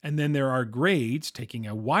 And then there are grades, taking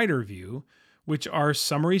a wider view, which are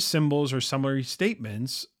summary symbols or summary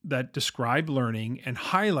statements that describe learning and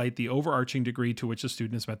highlight the overarching degree to which a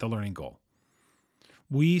student has met the learning goal.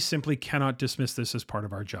 We simply cannot dismiss this as part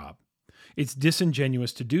of our job. It's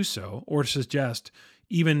disingenuous to do so or to suggest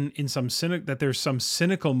even in some that there's some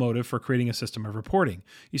cynical motive for creating a system of reporting.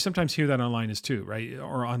 You sometimes hear that online as too, right?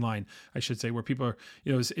 Or online, I should say, where people are,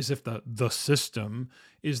 as if the system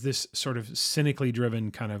is this sort of cynically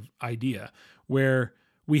driven kind of idea where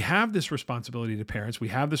we have this responsibility to parents, we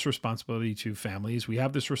have this responsibility to families, we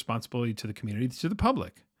have this responsibility to the community, to the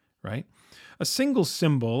public, right? A single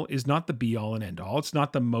symbol is not the be all and end all. It's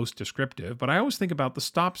not the most descriptive, but I always think about the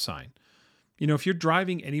stop sign. If you're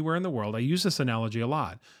driving anywhere in the world, I use this analogy a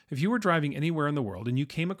lot. If you were driving anywhere in the world and you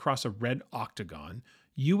came across a red octagon,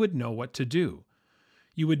 you would know what to do.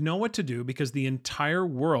 You would know what to do because the entire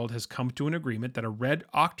world has come to an agreement that a red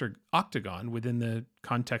octagon within the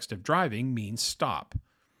context of driving means stop.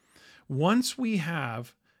 Once we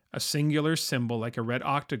have a singular symbol like a red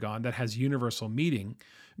octagon that has universal meaning,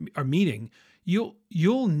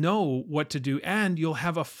 you'll know what to do, and you'll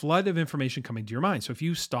have a flood of information coming to your mind. So if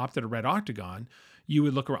you stopped at a red octagon, you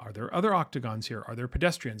would look around. Are there other octagons here? Are there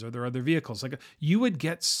pedestrians? Are there other vehicles? You would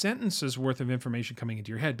get sentences worth of information coming into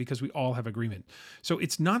your head because we all have agreement. So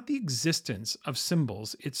it's not the existence of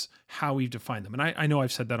symbols, it's how we define them. And I know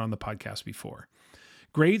I've said that on the podcast before.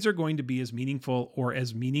 Grades are going to be as meaningful or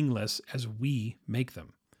as meaningless as we make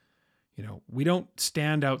them. We don't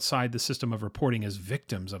stand outside the system of reporting as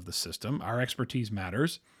victims of the system. Our expertise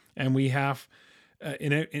matters. And we have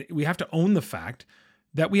to own the fact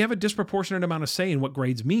that we have a disproportionate amount of say in what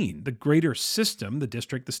grades mean. The grader system, the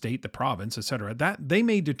district, the state, the province, et cetera, that they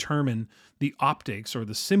may determine the optics or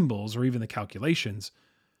the symbols or even the calculations,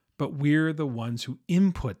 but we're the ones who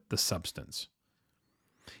input the substance.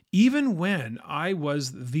 Even when I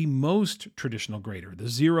was the most traditional grader, the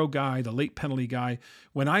zero guy, the late penalty guy,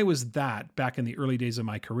 when I was that back in the early days of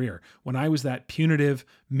my career, when I was that punitive,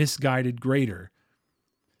 misguided grader,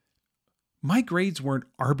 my grades weren't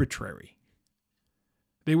arbitrary.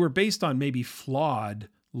 They were based on maybe flawed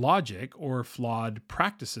logic or flawed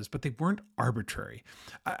practices, but they weren't arbitrary.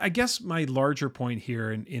 I guess my larger point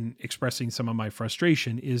here in expressing some of my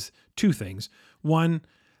frustration is two things. One,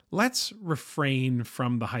 let's refrain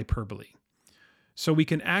from the hyperbole so we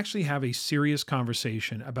can actually have a serious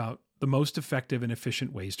conversation about the most effective and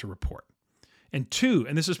efficient ways to report. And two,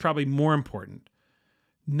 and this is probably more important,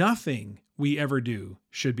 nothing we ever do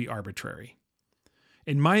should be arbitrary.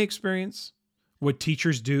 In my experience, what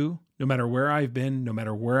teachers do, no matter where I've been, no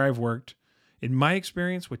matter where I've worked, in my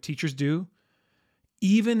experience, what teachers do,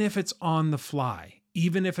 even if it's on the fly,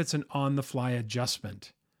 even if it's an on-the-fly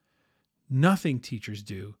adjustment, nothing teachers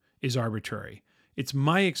do is arbitrary. It's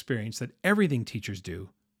my experience that everything teachers do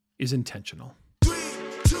is intentional.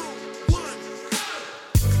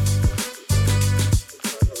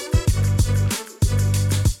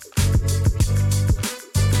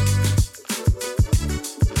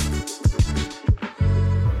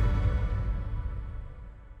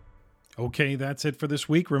 Okay, that's it for this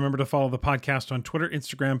week. Remember to follow the podcast on Twitter,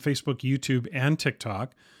 Instagram, Facebook, YouTube, and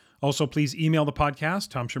TikTok. Also, please email the podcast,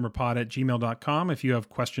 tomshimmerpod@gmail.com, if you have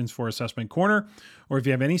questions for Assessment Corner, or if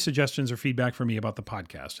you have any suggestions or feedback for me about the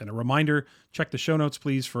podcast. And a reminder, check the show notes,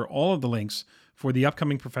 please, for all of the links for the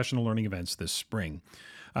upcoming professional learning events this spring.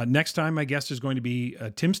 Next time, my guest is going to be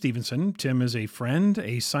Tim Stevenson. Tim is a friend,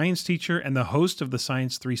 a science teacher, and the host of the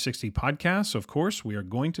Science 360 podcast. So, of course, we are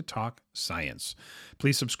going to talk science.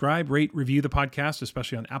 Please subscribe, rate, review the podcast,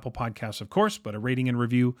 especially on Apple Podcasts, of course, but a rating and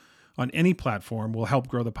review on any platform will help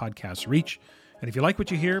grow the podcast's reach. And if you like what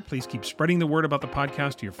you hear, please keep spreading the word about the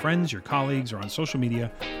podcast to your friends, your colleagues, or on social media.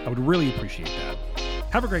 I would really appreciate that.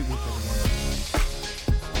 Have a great week, everyone.